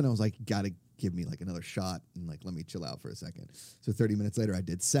do 7? I was like, got to give me, like, another shot and, like, let me chill out for a second. So 30 minutes later, I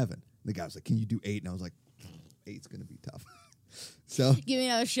did 7. The guy was like, can you do 8? And I was like, 8's going to be tough. So Give me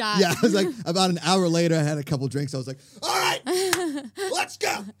another shot. yeah, I was like, about an hour later, I had a couple drinks. I was like, all right, let's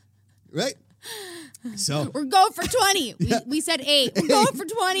go. Right? So We're going for 20. We said 8. We're going for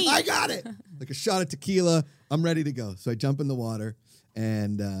 20. I got it. Like a shot of tequila. I'm ready to go. So I jump in the water.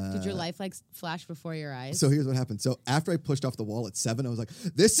 And did your life like flash before your eyes? So here's what happened. So after I pushed off the wall at 7, I was like,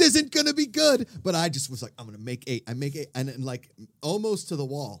 this isn't going to be good. But I just was like, I'm going to make 8. I make 8. And like almost to the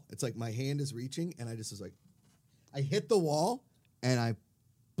wall. It's like my hand is reaching. And I just was like, I hit the wall and I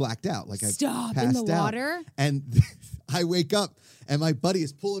blacked out. Like Stop I passed in the out. water? And I wake up and my buddy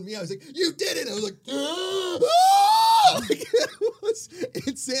is pulling me out. I was like, you did it. I was like, like, it was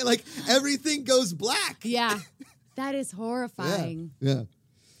insane. Like everything goes black. Yeah. That is horrifying. Yeah.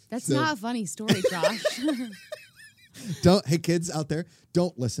 That's So- not a funny story, Josh. Hey kids out there,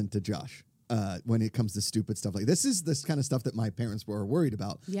 don't listen to Josh when it comes to stupid stuff like this. Is this kind of stuff that my parents were worried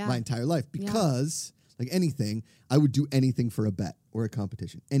about Yeah. my entire life because like anything, I would do anything for a bet or a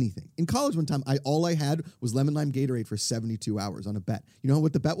competition. Anything. In college one time, all I had was lemon lime Gatorade for 72 hours on a bet. You know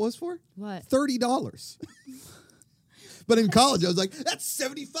what the bet was for? What? $30. But in college, I was like, that's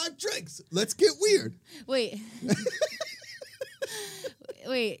 75 drinks. Let's get weird. Wait.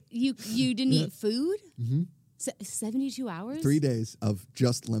 Wait, you didn't eat food? Mm-hmm. 72 hours? 3 days of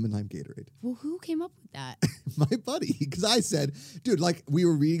just lemon lime Gatorade. Well, who came up with that? My buddy, because I said, dude, like we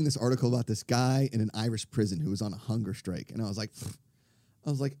were reading this article about this guy in an Irish prison who was on a hunger strike. And I was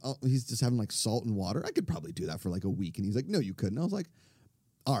like, oh, he's just having like salt and water. I could probably do that for like a week. And he's like, no, you couldn't. I was like,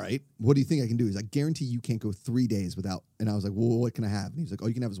 all right, what do you think I can do? He's like, guarantee you can't go 3 days without. And I was like, well, what can I have? And he's like, all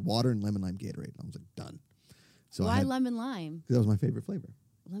you can have is water and lemon lime Gatorade. And I was like, done. So Why lemon lime? Because that was my favorite flavor.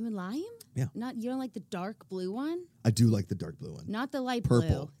 Lemon lime? Yeah. You don't like the dark blue one? I do like the dark blue one. Not the light Purple.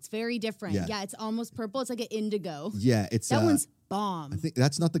 blue. It's very different. Yeah. Yeah, it's almost purple. It's like an indigo. Yeah, it's That one's bomb. I think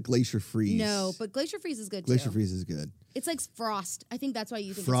that's not the Glacier Freeze. No, but Glacier Freeze is good Glacier too. Freeze is good. It's like Frost. I think that's why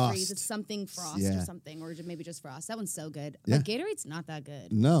you think Frost. it's Freeze. It's something Frost Yeah. or something, or maybe just Frost. That one's so good. Yeah. But Gatorade's not that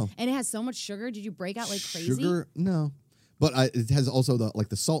good. No. And it has so much sugar. Did you break out like crazy? Sugar, no. But it has also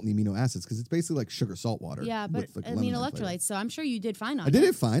the salt and the amino acids because it's basically like sugar salt water. Yeah, but with, like, I mean lemon lime flavor. electrolytes. So I'm sure you did fine on I did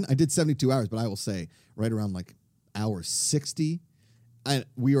it fine. I did 72 hours, but I will say right around like hour 60,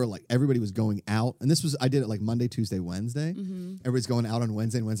 we were like, everybody was going out. And I did it like Monday, Tuesday, Wednesday. Mm-hmm. Everybody's going out on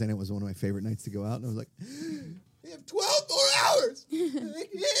Wednesday. And Wednesday night was one of my favorite nights to go out. And I was like, we have 12 more hours. I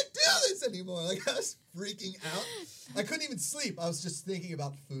can't do this anymore. Like I was freaking out. I couldn't even sleep. I was just thinking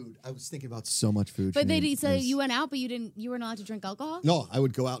about food. I was thinking about so much food. But Sinead. so you went out, but you were not allowed to drink alcohol? No, I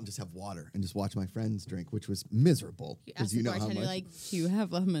would go out and just have water and just watch my friends drink, which was miserable. Ask you the know how bartender, much. like, you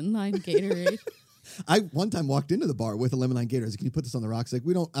have lemon lime Gatorade. I one time walked into the bar with a lemon lime Gatorade. I was like, can you put this on the rocks? Like,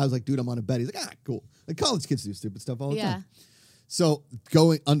 we don't. I was like, dude, I'm on a bet. He's like, cool. Like college kids do stupid stuff all the time. So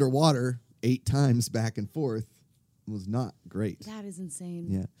going underwater 8 times back and forth was not great. That is insane.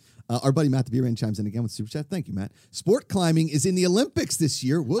 Yeah. Our buddy Matt the Beer Man chimes in again with Super Chat. Thank you, Matt. Sport climbing is in the Olympics this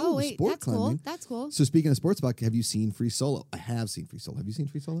year. Whoa, Oh, wait, sport that's climbing. cool. That's cool. So speaking of sports, Buck, have you seen Free Solo? I have seen Free Solo. Have you seen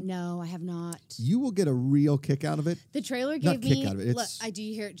Free Solo? No, I have not. You will get a real kick out of it. The trailer Not gave me. kick out of it, Look, it's-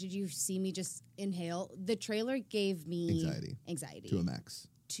 did you see me just inhale? The trailer gave me anxiety To a max.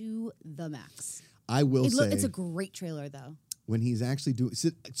 To the max. I will say It's a great trailer though. when he's actually doing.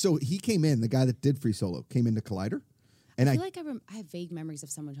 So he came in. The guy that did Free Solo came into Collider, and I feel like I have vague memories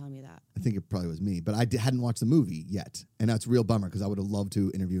of someone telling me that. I think it probably was me, but I hadn't watched the movie yet, and that's a real bummer because I would have loved to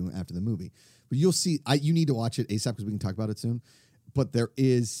interview him after the movie. But you'll see. You need to watch it ASAP because we can talk about it soon. But there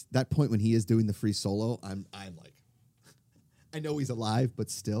is that point when he is doing the Free Solo. I'm like, I know he's alive, but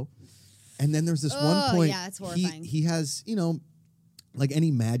still. And then there's this one point. Yeah, it's horrifying. He has, like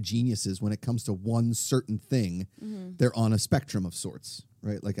any mad geniuses, when it comes to one certain thing, they're on a spectrum of sorts,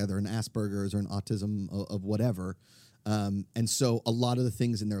 right? Like either an Asperger's or an autism of whatever. And so a lot of the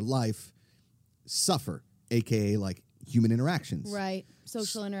things in their life suffer, aka like human interactions. Right.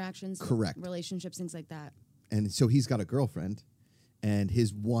 Social interactions. Correct. Relationships, things like that. and so he's got a girlfriend, and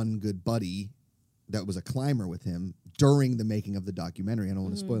his one good buddy that was a climber with him during the making of the documentary, I don't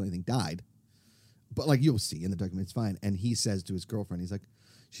want to spoil anything, died. But like you'll see in the documentary, it's fine. And he says to his girlfriend,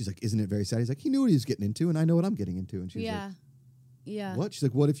 she's like, isn't it very sad? He's like, he knew what he was getting into, and I know what I'm getting into. And she's like, what? She's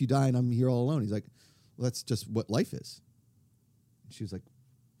like, what if you die and I'm here all alone? He's like, well, that's just what life is. And she was like,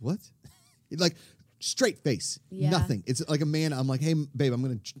 what? Like, straight face, nothing. It's like a man. I'm like, hey, babe, I'm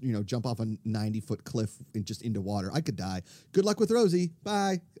gonna, jump off a 90-foot cliff and just into water. I could die. Good luck with Rosie.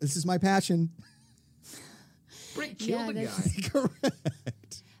 Bye. This is my passion. Kill the guy.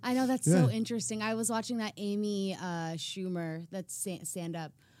 Correct. I know, that's so interesting. I was watching that Amy Schumer, that's stand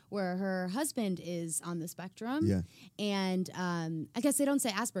up, where her husband is on the spectrum. Yeah. And I guess they don't say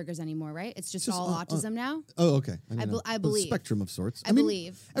Asperger's anymore, right? It's just all autism now. Oh, okay. I believe. Spectrum of sorts. I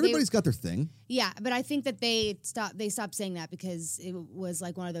believe. Everybody's got their thing. Yeah, but I think that they stopped saying that because it was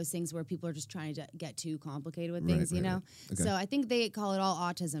like one of those things where people are just trying to get too complicated with things, you know? Right. Okay. So I think they call it all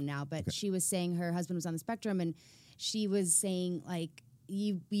autism now, but she was saying her husband was on the spectrum, and she was saying, like,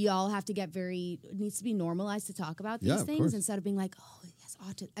 we all have to it needs to be normalized to talk about these things instead of being like, oh, yes,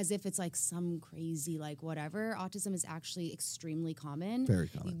 autism, as if it's like some crazy, like, whatever. Autism is actually extremely common. Very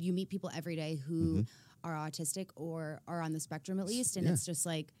common. You meet people every day who are autistic or are on the spectrum at least, and it's just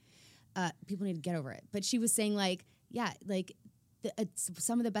like, people need to get over it. But she was saying, like, it's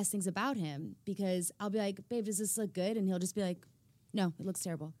some of the best things about him, because I'll be like, babe, does this look good? And he'll just be like, no, it looks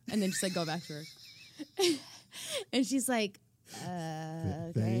terrible. And then just like go back to her. And she's like,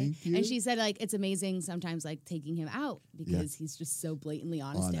 okay. And she said, like, it's amazing sometimes, like, taking him out because he's just so blatantly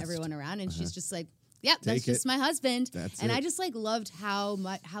honest to everyone around. And she's just like, yep, that's just my husband. And I just like loved how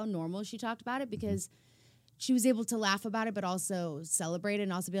normal she talked about it, because she was able to laugh about it, but also celebrate it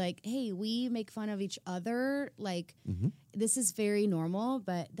and also be like, hey, we make fun of each other. Like, this is very normal,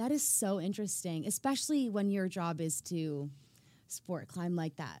 but that is so interesting, especially when your job is to sport climb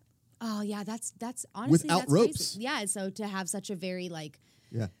like that. Oh yeah, that's honestly without that's ropes. crazy. Yeah, so to have such a very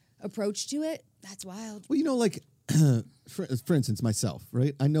approach to it, that's wild. Well, like for instance, myself,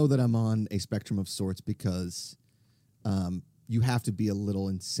 right? I know that I'm on a spectrum of sorts because you have to be a little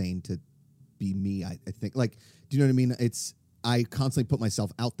insane to be me. I think, like, do you know what I mean? I constantly put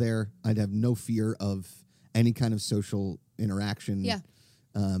myself out there. I'd have no fear of any kind of social interaction. Yeah.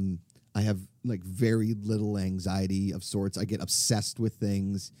 I have like very little anxiety of sorts. I get obsessed with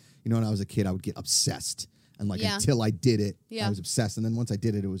things. When I was a kid, I would get obsessed. And like until I did it, I was obsessed. And then once I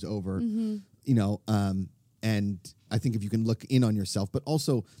did it, it was over. And I think if you can look in on yourself, but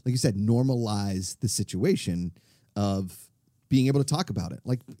also, like you said, normalize the situation of being able to talk about it.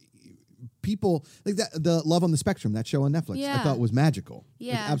 Like people, like that, the Love on the Spectrum, that show on Netflix, I thought was magical.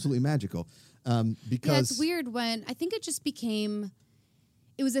 Yeah. Like, absolutely magical. Because it's weird when, I think it just became,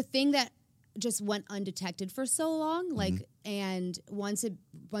 it was a thing that just went undetected for so long, like, and once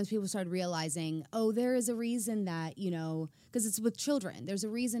people started realizing, oh, there is a reason that, because it's with children, there's a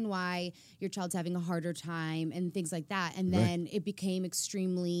reason why your child's having a harder time and things like that, and then it became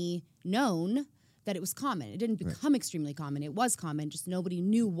extremely known that it was common. It didn't become extremely common. It was common, just nobody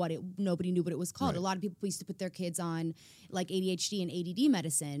knew what it was called. A lot of people used to put their kids on like ADHD and ADD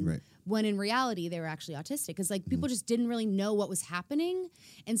medicine when in reality they were actually autistic, because like people just didn't really know what was happening.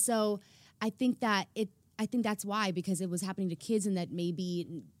 And so I think that's why, because it was happening to kids, and that maybe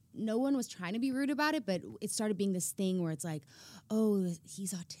no one was trying to be rude about it, but it started being this thing where it's like, oh,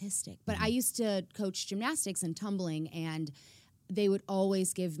 he's autistic. But I used to coach gymnastics and tumbling, and they would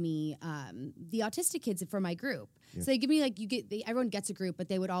always give me the autistic kids for my group. So they give me everyone gets a group, but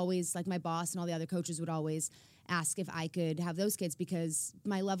they would always, like my boss and all the other coaches would always ask if I could have those kids, because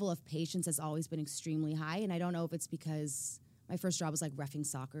my level of patience has always been extremely high. And I don't know if it's because my first job was like reffing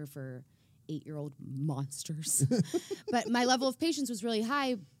soccer for 8-year-old monsters. But my level of patience was really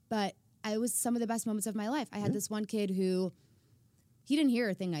high, but it was some of the best moments of my life. I had this one kid who, he didn't hear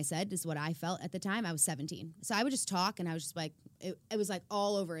a thing I said, is what I felt at the time. I was 17. So I would just talk, and I was just like, it was like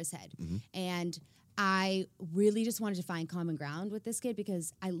all over his head. And I really just wanted to find common ground with this kid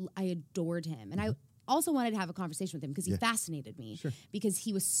because I adored him. And I also wanted to have a conversation with him because he fascinated me, because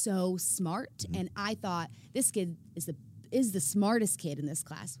he was so smart. And I thought, this kid is the smartest kid in this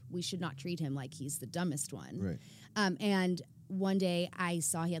class. We should not treat him like he's the dumbest one. And one day I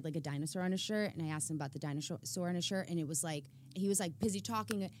saw he had like a dinosaur on his shirt, and I asked him about the dinosaur on his shirt, and it was like, he was like busy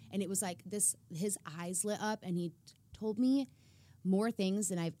talking, and it was like this, his eyes lit up, and he told me more things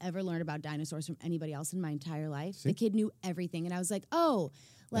than I've ever learned about dinosaurs from anybody else in my entire life. The kid knew everything, and I was like, oh,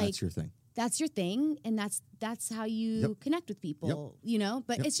 like, that's your thing. that's your thing, and that's how you connect with people, you know?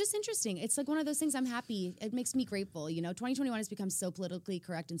 But it's just interesting. It's like one of those things. I'm happy. It makes me grateful. You know, 2021 has become so politically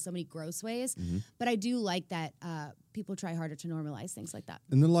correct in so many gross ways, but I do like that people try harder to normalize things like that.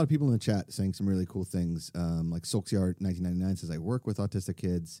 And then a lot of people in the chat saying some really cool things. Like Solxiar 1999 says, I work with autistic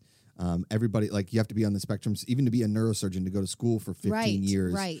kids. Everybody, like, you have to be on the spectrum. Even to be a neurosurgeon, to go to school for 15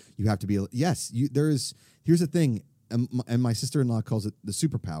 years, you have to be, here's the thing. And my sister-in-law calls it the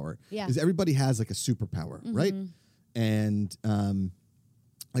superpower. Yeah. Because everybody has like a superpower, right? And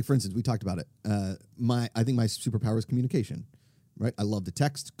like, for instance, we talked about it. I think my superpower is communication, right? I love to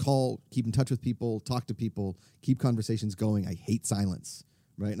text, call, keep in touch with people, talk to people, keep conversations going. I hate silence,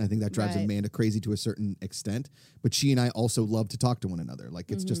 right? And I think that drives Amanda crazy to a certain extent. But she and I also love to talk to one another. Like,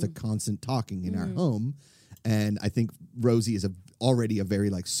 it's just a constant talking in our home. And I think Rosie is already a very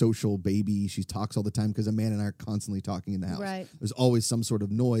like social baby. She talks all the time because Amanda and I are constantly talking in the house. Right. There's always some sort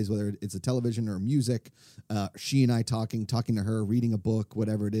of noise, whether it's a television or music. She and I talking to her, reading a book,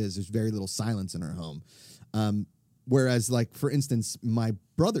 whatever it is. There's very little silence in our home. Whereas, like, for instance, my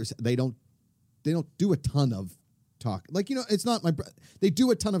brothers, they don't do a ton of talk. Like, you know, it's not they do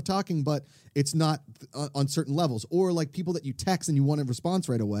a ton of talking, but it's not on certain levels. Or like people that you text and you want a response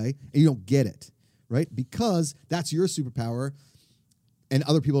right away and you don't get it. Right? Because that's your superpower, and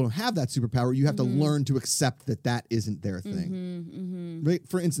other people don't have that superpower. You have to learn to accept that isn't their thing. Right?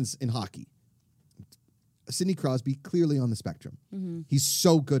 For instance, in hockey, Sidney Crosby, clearly on the spectrum. He's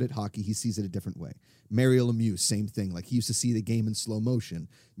so good at hockey, he sees it a different way. Mario Lemieux, same thing. Like, he used to see the game in slow motion.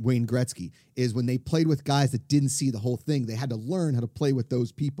 Wayne Gretzky is when they played with guys that didn't see the whole thing, they had to learn how to play with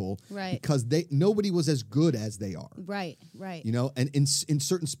those people because nobody was as good as they are. Right. You know, and in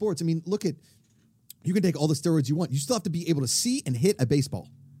certain sports, I mean, look at, you can take all the steroids you want. You still have to be able to see and hit a baseball.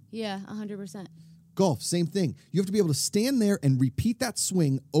 Yeah, 100%. Golf, same thing. You have to be able to stand there and repeat that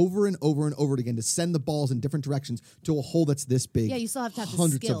swing over and over and over again to send the balls in different directions to a hole that's this big. Yeah, you still have to have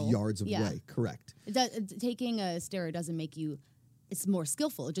hundreds of yards away. Correct. Taking a steroid doesn't make you, it's more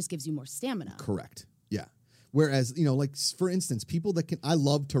skillful. It just gives you more stamina. Correct. Yeah. Whereas, you know, like, for instance, people that I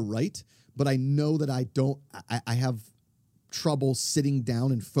love to write, but I know that I have trouble sitting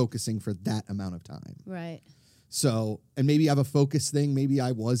down and focusing for that amount of time. Right. So, and maybe I have a focus thing. Maybe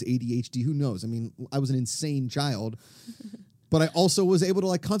I was ADHD. Who knows? I mean, I was an insane child, but I also was able to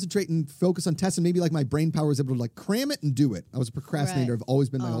like concentrate and focus on tests, and maybe like my brain power was able to like cram it and do it. I was a procrastinator. I've always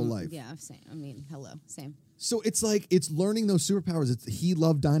been my whole life. Yeah, same. I mean, same. So it's like, it's learning those superpowers. He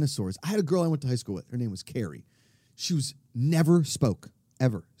loved dinosaurs. I had a girl I went to high school with. Her name was Carrie. She never spoke,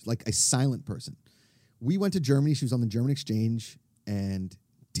 ever. Like a silent person. We went to Germany. She was on the German exchange and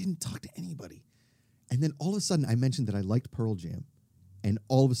didn't talk to anybody. And then all of a sudden, I mentioned that I liked Pearl Jam. And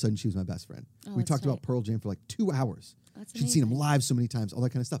all of a sudden, she was my best friend. We talked about Pearl Jam for like 2 hours. She'd seen them live so many times, all that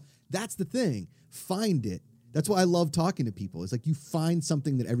kind of stuff. That's the thing. Find it. That's why I love talking to people. It's like you find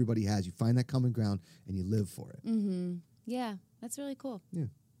something that everybody has. You find that common ground, and you live for it. Yeah, that's really cool. Yeah.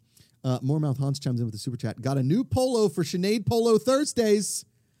 Moremouth Hans chimes in with the super chat. Got a new polo for Sinead Polo Thursdays.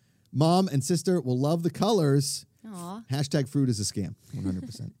 Mom and sister will love the colors. Aww. Hashtag fruit is a scam.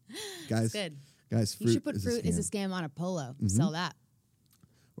 100%. Guys, good. Guys, fruit, you should put fruit is a scam on a polo. Sell that.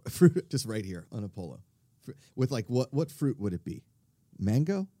 Fruit just right here on a polo. With like what fruit would it be?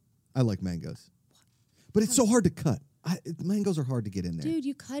 Mango? I like mangoes. But it's so hard to cut. Mangoes are hard to get in there. Dude,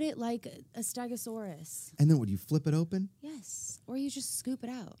 you cut it like a stegosaurus. And then would you flip it open? Yes. Or you just scoop it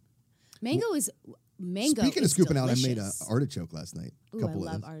out. Mango is Speaking of scooping delicious. Out, I made an artichoke last night. Ooh, I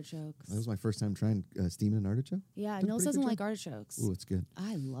love artichokes. That was my first time trying steaming an artichoke. Yeah, Nils doesn't like artichokes. Ooh, it's good.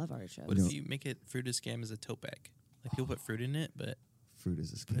 I love artichokes. What if you make it fruit is scam as a tote bag? Like, people put fruit in it, but... Fruit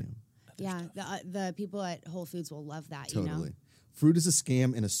is a scam. Yeah, the people at Whole Foods will love that, totally. You know? Fruit is a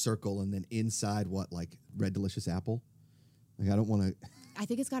scam in a circle, and then inside what, like red delicious apple? Like, I don't want to... I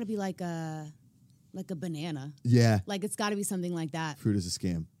think it's got to be like a banana. Yeah. Like, it's got to be something like that. Fruit is a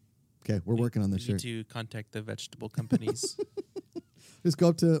scam. Okay, we're working on this shirt. You need to contact the vegetable companies. Just go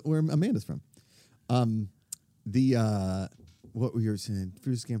up to where Amanda's from. What were you saying?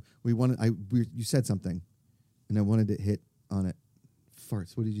 Fruit scam. You said something, and I wanted to hit on it.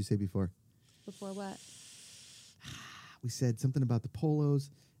 Farts. What did you say before? Before what? We said something about the polos,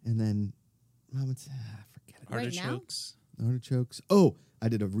 and then forget it. Artichokes. Artichokes. Oh, I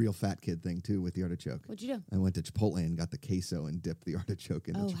did a real fat kid thing too with the artichoke. What'd you do? I went to Chipotle and got the queso and dipped the artichoke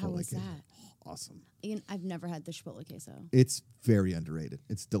in the Chipotle how was queso. That? Awesome. I've never had the Chipotle queso. It's very underrated.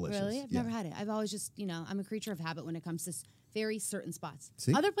 It's delicious. Really? I've never had it. I've always just, I'm a creature of habit when it comes to very certain spots.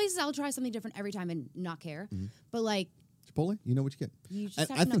 See? Other places I'll try something different every time and not care. Mm-hmm. But like Chipotle, you know what you get. You just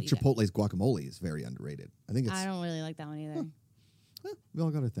I think Chipotle's guacamole is very underrated. I don't really like that one either. Well, we all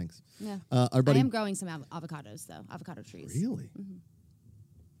got our things. Yeah. Our buddy. I am growing some avocados, though. Avocado trees. Really?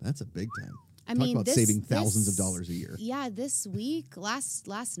 That's a big time. I Talk mean, about saving thousands of dollars a year. Yeah, this week,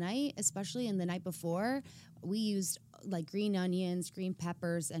 last night, especially, and the night before, we used like green onions, green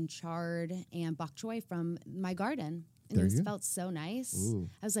peppers, and chard and bok choy from my garden. And There it you go. felt so nice. Ooh.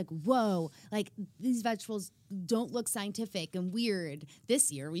 I was like, whoa, like these vegetables don't look scientific and weird. This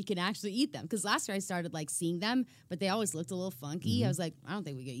year we can actually eat them. Because last year I started like seeing them, but they always looked a little funky. I was like, I don't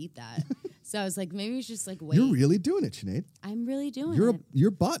think we could eat that. So I was like, maybe we should just like wait. You're really doing it, Sinead. I'm really doing it.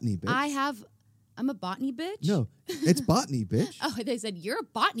 You're botany, bitch. I'm a botany bitch? No, it's botany, bitch. Oh, they said, you're a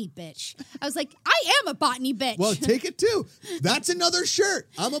botany bitch. I was like, I am a botany bitch. Well, take it too. That's another shirt.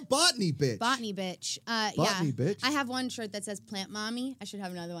 I'm a botany bitch. Botany bitch. Botany bitch. I have one shirt that says plant mommy. I should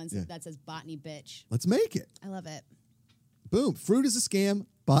have another one Yeah. that says botany bitch. Let's make it. I love it. Boom. Fruit is a scam.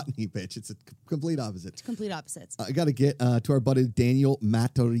 Botany, bitch. It's a complete opposite. Complete opposites. I got to get to our buddy Daniel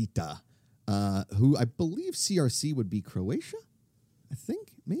Matorita, who I believe CRC would be Croatia. I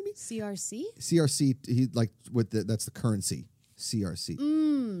think maybe CRC? CRC. He like with that's the currency. CRC.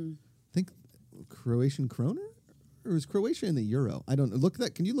 I think Croatian kroner, or is Croatia in the euro? I don't know. Look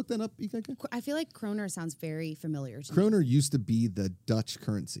that. Can you look that up, Ikeka? I feel like kroner sounds very familiar to me. Kroner used to be the Dutch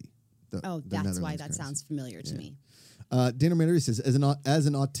currency. Oh, that's why that sounds familiar to me. Dana Matori says, as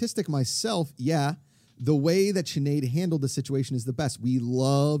an autistic myself, yeah, the way that Sinead handled the situation is the best. We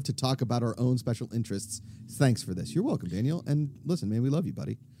love to talk about our own special interests. Thanks for this. You're welcome, Daniel. And listen, man, we love you,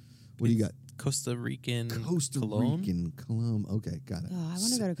 buddy. What do you got? Costa Rican Cologne. Okay, got it. Oh, I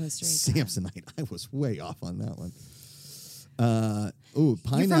want to go to Costa Rica. Samsonite. I was way off on that one.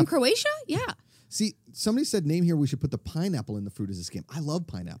 Pineapple. You're from Croatia? Yeah. See, somebody said name here we should put the pineapple in the fruit as a scam. I love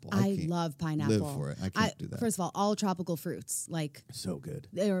pineapple. I can't love pineapple. live for it. I can't do that. First of all tropical fruits, like So good.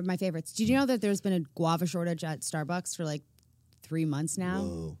 they're my favorites. Did you know that there's been a guava shortage at Starbucks for like 3 months now?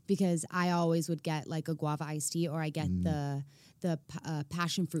 Whoa. Because I always would get like a guava iced tea, or I get the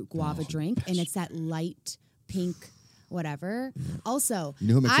passion fruit guava drink, and it's that light pink whatever. Also, You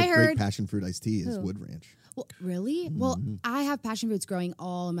know who makes I a heard great passion fruit iced tea is Who? Wood Ranch. Well, really? Well, I have passion fruits growing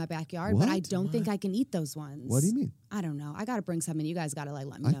all in my backyard, but I What? don't think I can eat those ones. What do you mean? I don't know. I got to bring some in. You guys got to like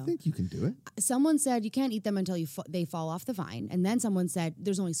let me I know. think you can do it. Someone said you can't eat them until they fall off the vine. And then someone said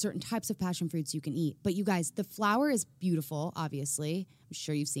there's only certain types of passion fruits you can eat. But you guys, the flower is beautiful, obviously. I'm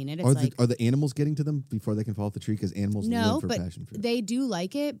sure you've seen it. It's Are the animals getting to them before they can fall off the tree? Because animals no, live for but passion fruit. they do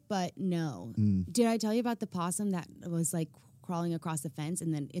like it, but no. Did I tell you about the possum that was like crawling across the fence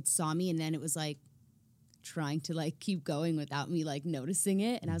and then it saw me and then it was like trying to like keep going without me like noticing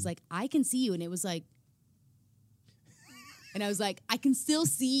it? And I was like, I can see you. And it was like, and I was like, I can still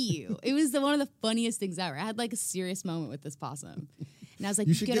see you. It was one of the funniest things ever. I had like a serious moment with this possum. And I was like,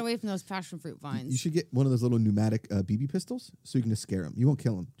 You should get get- away from those passion fruit vines. You should get one of those little pneumatic BB pistols so you can just scare them. You won't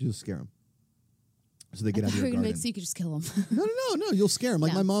kill them. You just scare them. So they get out of I thought your you were gonna garden. make so you could just kill them. No. You'll scare them.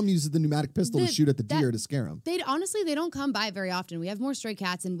 Like No. my mom uses the pneumatic pistol to shoot at the deer to scare them. They don't come by very often. We have more stray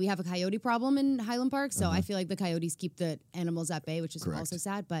cats, and we have a coyote problem in Highland Park. So I feel like the coyotes keep the animals at bay, which is Correct. also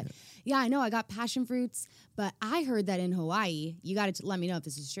sad. But yeah, I know I got passion fruits. But I heard that in Hawaii, you got to let me know if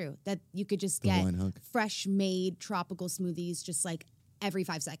this is true. That you could just get Hawaiian hunk. fresh made tropical smoothies just like every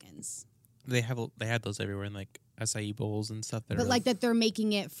 5 seconds. They have those everywhere in like acai bowls and stuff. That But are like that they're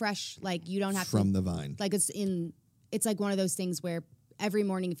making it fresh. Like you don't have From to the vine. like it's like one of those things where every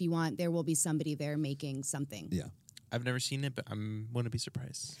morning if you want, there will be somebody there making something. Yeah. I've never seen it, but I'm wouldn't be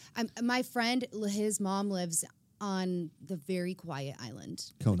surprised. My friend, his mom lives on the very quiet island.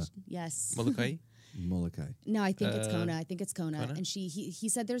 Kona. Yes. Molokai? Molokai. No, I think it's Kona. I think it's Kona. Kona? And he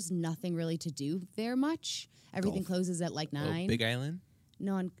said there's nothing really to do there much. Everything Golf. closes at like 9. Oh, Big Island?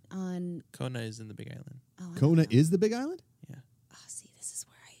 No, on Kona is in the Big Island. oh, I don't Kona know. is the big island? Yeah. Oh, see, this is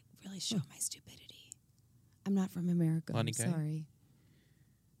where I really show my stupidity. I'm not from America. I'm Lanikai? sorry.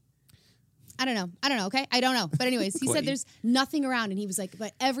 I don't know. Okay, I don't know. But anyways, he said Kauai. there's nothing around, and he was like,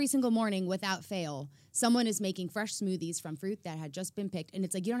 but every single morning, without fail, someone is making fresh smoothies from fruit that had just been picked, and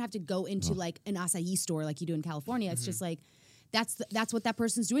it's like you don't have to go into like an acai store like you do in California. It's just like that's what that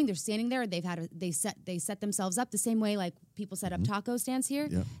person's doing. They're standing there. They set themselves up the same way like people set up taco stands here.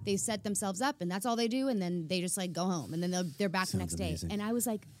 Yep. They set themselves up, and that's all they do, and then they just like go home, and then they're back the Sounds next amazing. day. And I was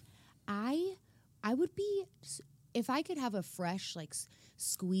like, I would be if I could have a fresh, like,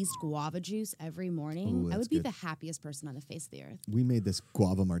 squeezed guava juice every morning, Ooh, I that's would be good. the happiest person on the face of the earth. We made this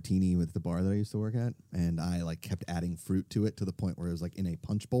guava martini with the bar that I used to work at, and I like kept adding fruit to it to the point where it was like in a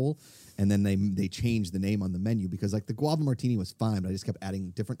punch bowl, and then they changed the name on the menu because like the guava martini was fine, but I just kept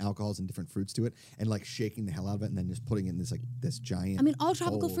adding different alcohols and different fruits to it, and like shaking the hell out of it, and then just putting it in this giant. I mean, all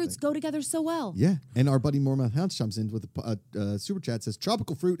tropical bowl fruits thing. go together so well. Yeah, and our buddy Mormouth Hounds jumps in with a super chat says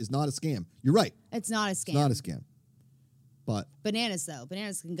tropical fruit is not a scam. You're right, It's not a scam. it's not a scam, but Bananas, though.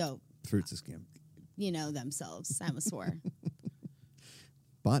 Bananas can go, fruit's a scam. themselves. I almost swore.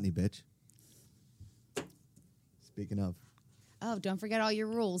 Botany, bitch. Speaking of. Oh, don't forget all your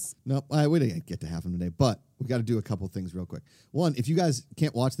rules. No, we didn't get to half of them today, but we got to do a couple things real quick. One, if you guys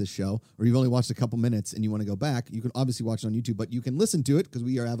can't watch this show or you've only watched a couple minutes and you want to go back, you can obviously watch it on YouTube, but you can listen to it because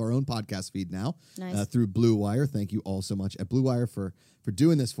we have our own podcast feed now through Blue Wire. Thank you all so much at Blue Wire for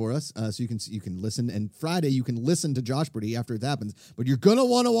doing this for us. So you can listen, and Friday you can listen to Josh Brady after it happens, but you're gonna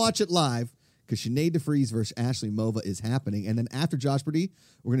want to watch it live. Because Sinead DeFries versus Ashley Mova is happening. And then after Josh Brady,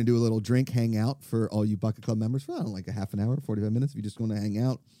 we're going to do a little drink hangout for all you Bucket Club members for, I don't know, like a half an hour, 45 minutes if you just want to hang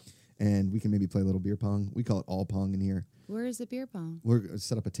out. And we can maybe play a little beer pong. We call it all pong in here. Where is the beer pong? We're going to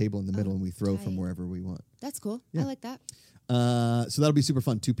set up a table in the middle and we throw from tight. wherever we want. That's cool. Yeah. I like that. So that'll be super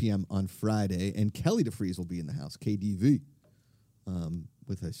fun, 2 p.m. on Friday. And Kelly DeFries will be in the house, KDV,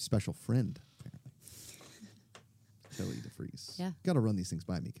 with a special friend, apparently. Kelly DeFries. Yeah. Got to run these things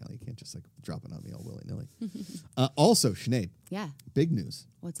by me, Kelly. You can't just like drop it on me all willy-nilly. Also, Sinead, Yeah. big news.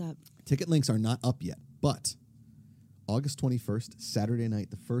 What's up? Ticket links are not up yet, but August 21st, Saturday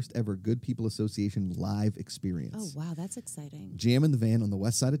night, the first ever Good People Association live experience. Oh, wow. That's exciting. Jam in the van on the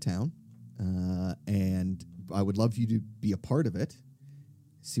west side of town. And I would love for you to be a part of it.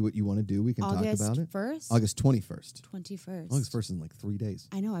 See what you want to do. We can talk about it. August 1st? August 21st. 21st. August 1st is in like 3 days.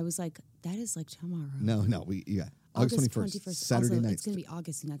 I know. I was like, that is like tomorrow. No, August 21st. Saturday also, night. It's going to be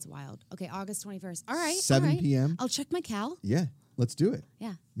August, and that's wild. Okay, August 21st. All right. 7 all right. p.m. I'll check my cal. Yeah, let's do it.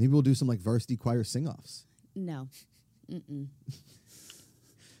 Yeah. Maybe we'll do some like varsity choir sing-offs. No.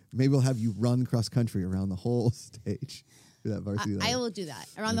 Maybe we'll have you run cross country around the whole stage for that varsity. I will do that.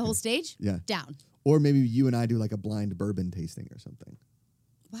 Around the whole stage? Yeah. Down. Or maybe you and I do like a blind bourbon tasting or something.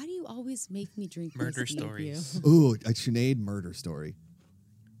 Why do you always make me drink Murder whiskey with stories. you? Ooh, a Sinead murder story.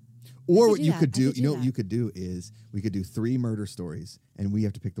 Or what do you that. could I do, could you do know what that. you could do is we could do 3 murder stories and we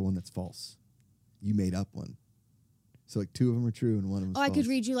have to pick the one that's false. You made up one. So like 2 of them are true and 1 of them is Oh, I false. could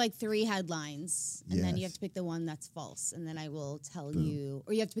read you like 3 headlines, and then you have Yes. to pick the one that's false, and then I will tell you,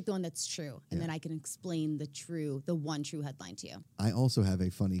 or you have to pick the one that's true, and then I can explain the one true headline to you. I also have a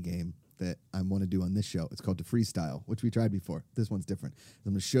funny game that I want to do on this show. It's called the freestyle, which we tried before. This one's different.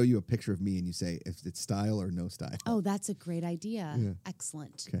 I'm going to show you a picture of me and you say if it's style or no style. Oh, that's a great idea. Yeah.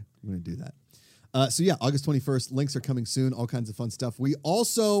 Excellent. Okay, I'm going to do that. So yeah, August 21st, links are coming soon, all kinds of fun stuff. We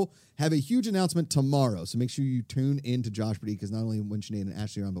also have a huge announcement tomorrow, so make sure you tune in to Josh Brady, because not only when Sinead and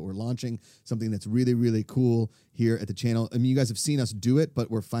Ashley are on, but we're launching something that's really, really cool here at the channel. I mean, you guys have seen us do it, but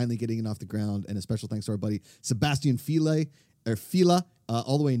we're finally getting it off the ground, and a special thanks to our buddy Sebastian Fila,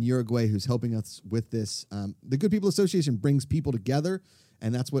 all the way in Uruguay, who's helping us with this. The Good People Association brings people together,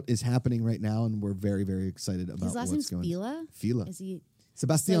 and that's what is happening right now, and we're very, very excited about His last what's name's going on. Fila? Fila. Is he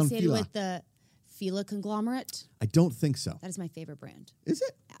Sebastian associated Fila. with the Fila conglomerate? I don't think so. That is my favorite brand. Is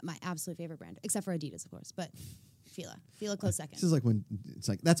it? My absolute favorite brand, except for Adidas, of course, but Fila close second. This is like when it's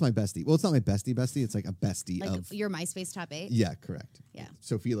like, that's my bestie. Well, it's not my bestie. It's like a bestie Like of. your MySpace top 8? Yeah, correct. Yeah.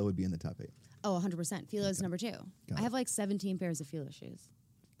 So Fila would be in the top 8. Oh, 100%. Fila is number 2. Got I it. have like 17 pairs of Fila shoes.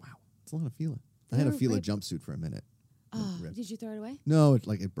 Wow. It's a lot of Fila. I had a They're Fila great. jumpsuit for a minute. Oh, Ripped. did you throw it away? No,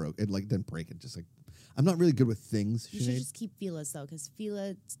 it broke. It like didn't break. It just like, I'm not really good with things, You should Sinead. just keep Fila's though, because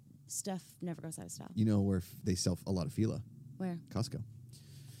Fila stuff never goes out of stock. You know where they sell a lot of Fila? Where? Costco.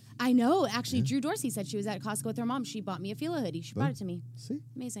 I know. Actually, Drew Dorsey said she was at Costco with her mom. She bought me a Fila hoodie. She Boom. brought it to me. See?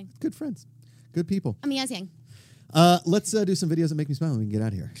 Amazing. Good friends. Good people. Amazing. Let's do some videos that make me smile and we can get out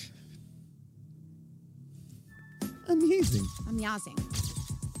of here. Amazing. Amazing.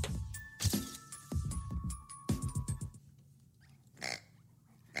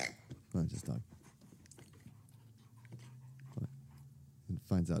 Oh, just dog. What? And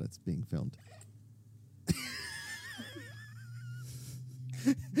finds out it's being filmed.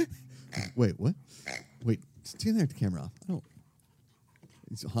 Wait, what? Wait, turn that camera off. I don't.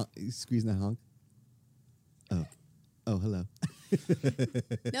 He's squeezing that honk. Oh, hello.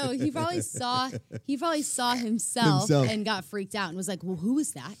 No, he probably saw himself and got freaked out and was like, "Well, who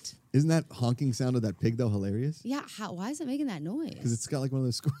is that?" Isn't that honking sound of that pig though hilarious? Yeah. Why is it making that Because noise? it's got like one of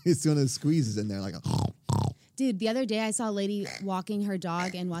those squeezes in there, like a. Dude, the other day I saw a lady walking her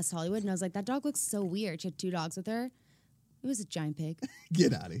dog in West Hollywood, and I was like, that dog looks so weird. She had 2 dogs with her. It was a giant pig.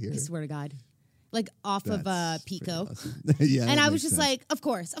 Get out of here. I swear to God. Like off of Pico. Awesome. Yeah, and I was just like, of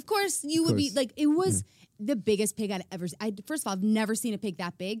course you would be like, it was the biggest pig I'd ever seen. First of all, I've never seen a pig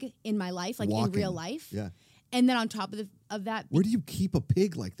that big in my life, like in real life. Yeah. And then on top of that. Where do you keep a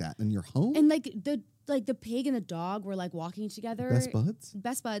pig like that? In your home? And like the pig and the dog were like walking together.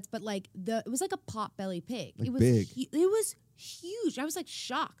 Best buds, but like it was like a pot-belly pig. Like it was big. It was huge. I was like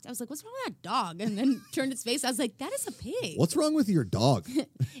shocked. I was like, what's wrong with that dog? And then turned its face. I was like, that is a pig. What's wrong with your dog?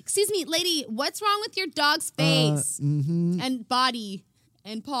 Excuse me, lady, what's wrong with your dog's face? And body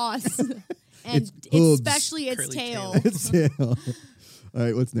and paws? And especially its tail. Its tail. All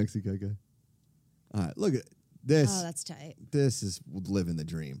right, what's next, Kaka? All right, look at this. Oh, that's tight. This is living the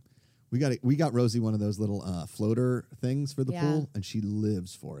dream. We got Rosie one of those little floater things for the pool, and she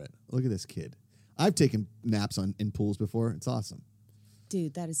lives for it. Look at this kid. I've taken naps in pools before. It's awesome.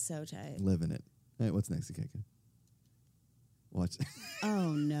 Dude, that is so tight. Living it. All right, what's next, Kaka? Watch.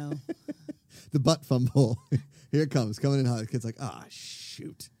 Oh, no. The butt fumble. Here it comes. Coming in hot. The kid's like,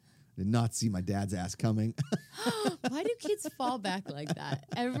 shoot. Did not see my dad's ass coming. Why do kids fall back like that?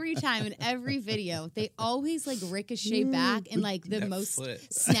 Every time in every video, they always like ricochet back in like the most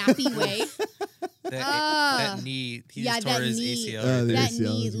snappy way. That knee, he's tore his ACL. That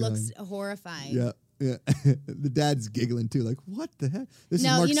knee looks horrifying. Yeah. Yeah, the dad's giggling too. Like, what the heck? This is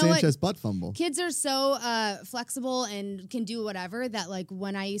Mark Sanchez butt fumble. Kids are so flexible and can do whatever that, like,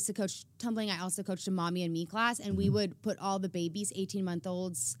 when I used to coach tumbling, I also coached a mommy and me class, and we would put all the babies,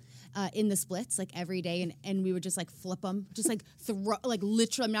 18-month-olds, in the splits like every day, and we would just like flip them, just like throw, like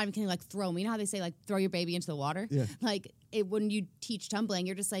literally. I'm not even kidding. Like throw them. You know how they say like throw your baby into the water? Yeah. Like when you teach tumbling,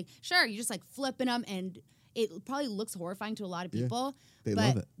 you're just like sure, you're just like flipping them and. It probably looks horrifying to a lot of people, they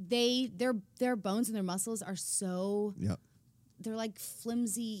but love it. Their bones and their muscles are so they're like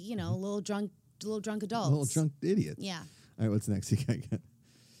flimsy, you know, little drunk adults, little drunk idiots. Yeah. All right, what's next? All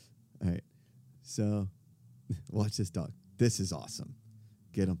right, so watch this dog. This is awesome.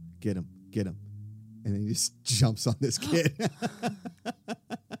 Get him, and then he just jumps on this kid.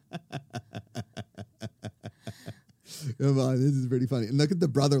 Come on, this is pretty funny. And look at the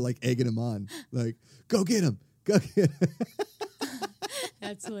brother like egging him on, like, go get him.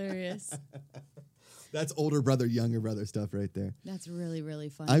 That's hilarious. That's older brother, younger brother stuff right there. That's really, really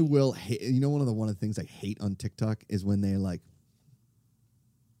funny. I will hate, you know, one of the things I hate on TikTok is when they're like,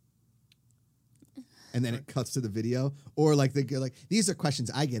 and then it cuts to the video, or like they go like, these are questions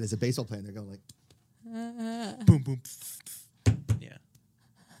I get as a baseball player, and they're going like, boom, boom. Yeah.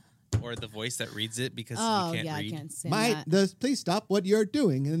 Or the voice that reads it because you can't read. I can't stand that. Please stop what you're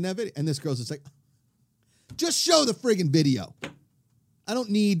doing in that video. And this girl's just like, just show the friggin' video. I don't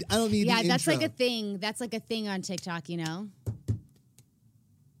need Yeah, the that's intro. like a thing. That's like a thing on TikTok, you know?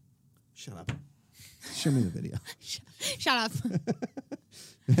 Shut up. Show me the video. Shut up.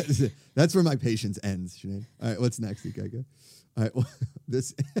 That's where my patience ends, Sinead. All right, what's next, Ikaika? All right, well,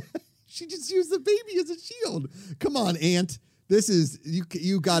 this she just used the baby as a shield. Come on, Aunt. This is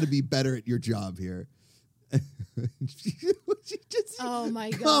you got to be better at your job here. Oh my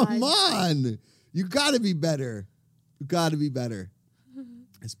God! Come on, you got to be better. You got to be better.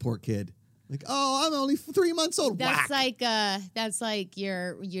 This poor kid. Like, oh, I'm only 3 months old. That's Whack. like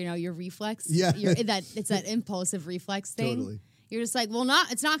your reflex. Yeah, it's that impulsive reflex thing. Totally. You're just like, well,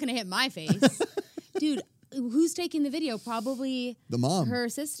 it's not going to hit my face, dude. Who's taking the video? Probably the mom, her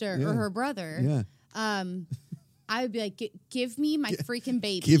sister, or her brother. Yeah. I would be like, give me my freaking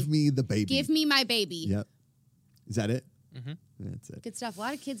baby. Give me the baby. Give me my baby. Yep. Is that it? Mm-hmm. That's it. Good stuff. A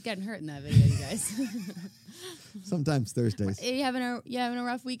lot of kids getting hurt in that video, you guys. Sometimes Thursdays. Are you having a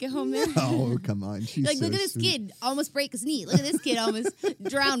rough week at home there? Oh, come on. She's like, so look at this sweet. kid almost break his knee. Look at this kid almost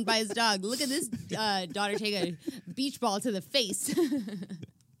drowned by his dog. Look at this daughter take a beach ball to the face.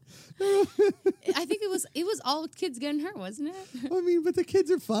 I think it was all kids getting hurt, wasn't it? I mean, but the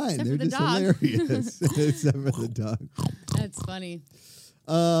kids are fine. Except They're for the just dog. hilarious. Except for the dog. That's funny.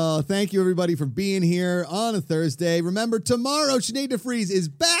 Thank you, everybody, for being here on a Thursday. Remember, tomorrow, Sinead Vries is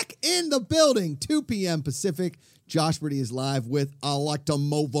back in the building, 2 p.m. Pacific. Josh Brady is live with Alekta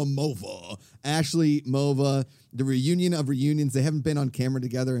Mova. Ashley Mova, the reunion of reunions. They haven't been on camera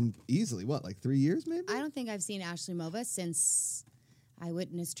together in easily, like 3 years, maybe? I don't think I've seen Ashley Mova since I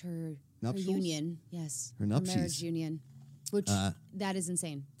witnessed her Nuptials? union. Yes. Her nuptials. marriage union, which that is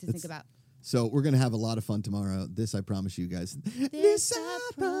insane to think about. So we're going to have a lot of fun tomorrow. This I promise you guys. This I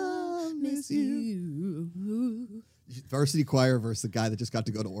promise you. Varsity choir versus the guy that just got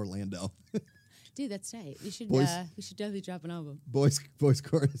to go to Orlando. Dude, that's tight. We should definitely drop an album. Boys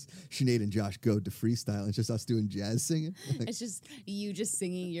chorus. Sinead and Josh go to freestyle. It's just us doing jazz singing. It's just you just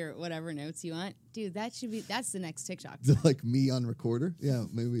singing your whatever notes you want. Dude, that's the next TikTok. Like me on recorder? Yeah,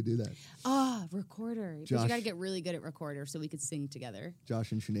 maybe we do that. Recorder. Josh, but you got to get really good at recorder so we could sing together.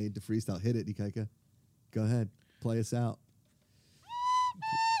 Josh and Sinead to freestyle. Hit it, Ikaika. Go ahead. Play us out.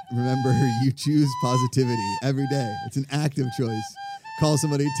 Remember, you choose positivity every day. It's an active choice. Call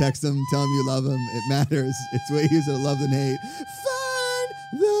somebody, text them, tell them you love them. It matters. It's way easier to love than hate.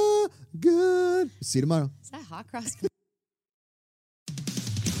 Find the good. See you tomorrow. Is that hot cross?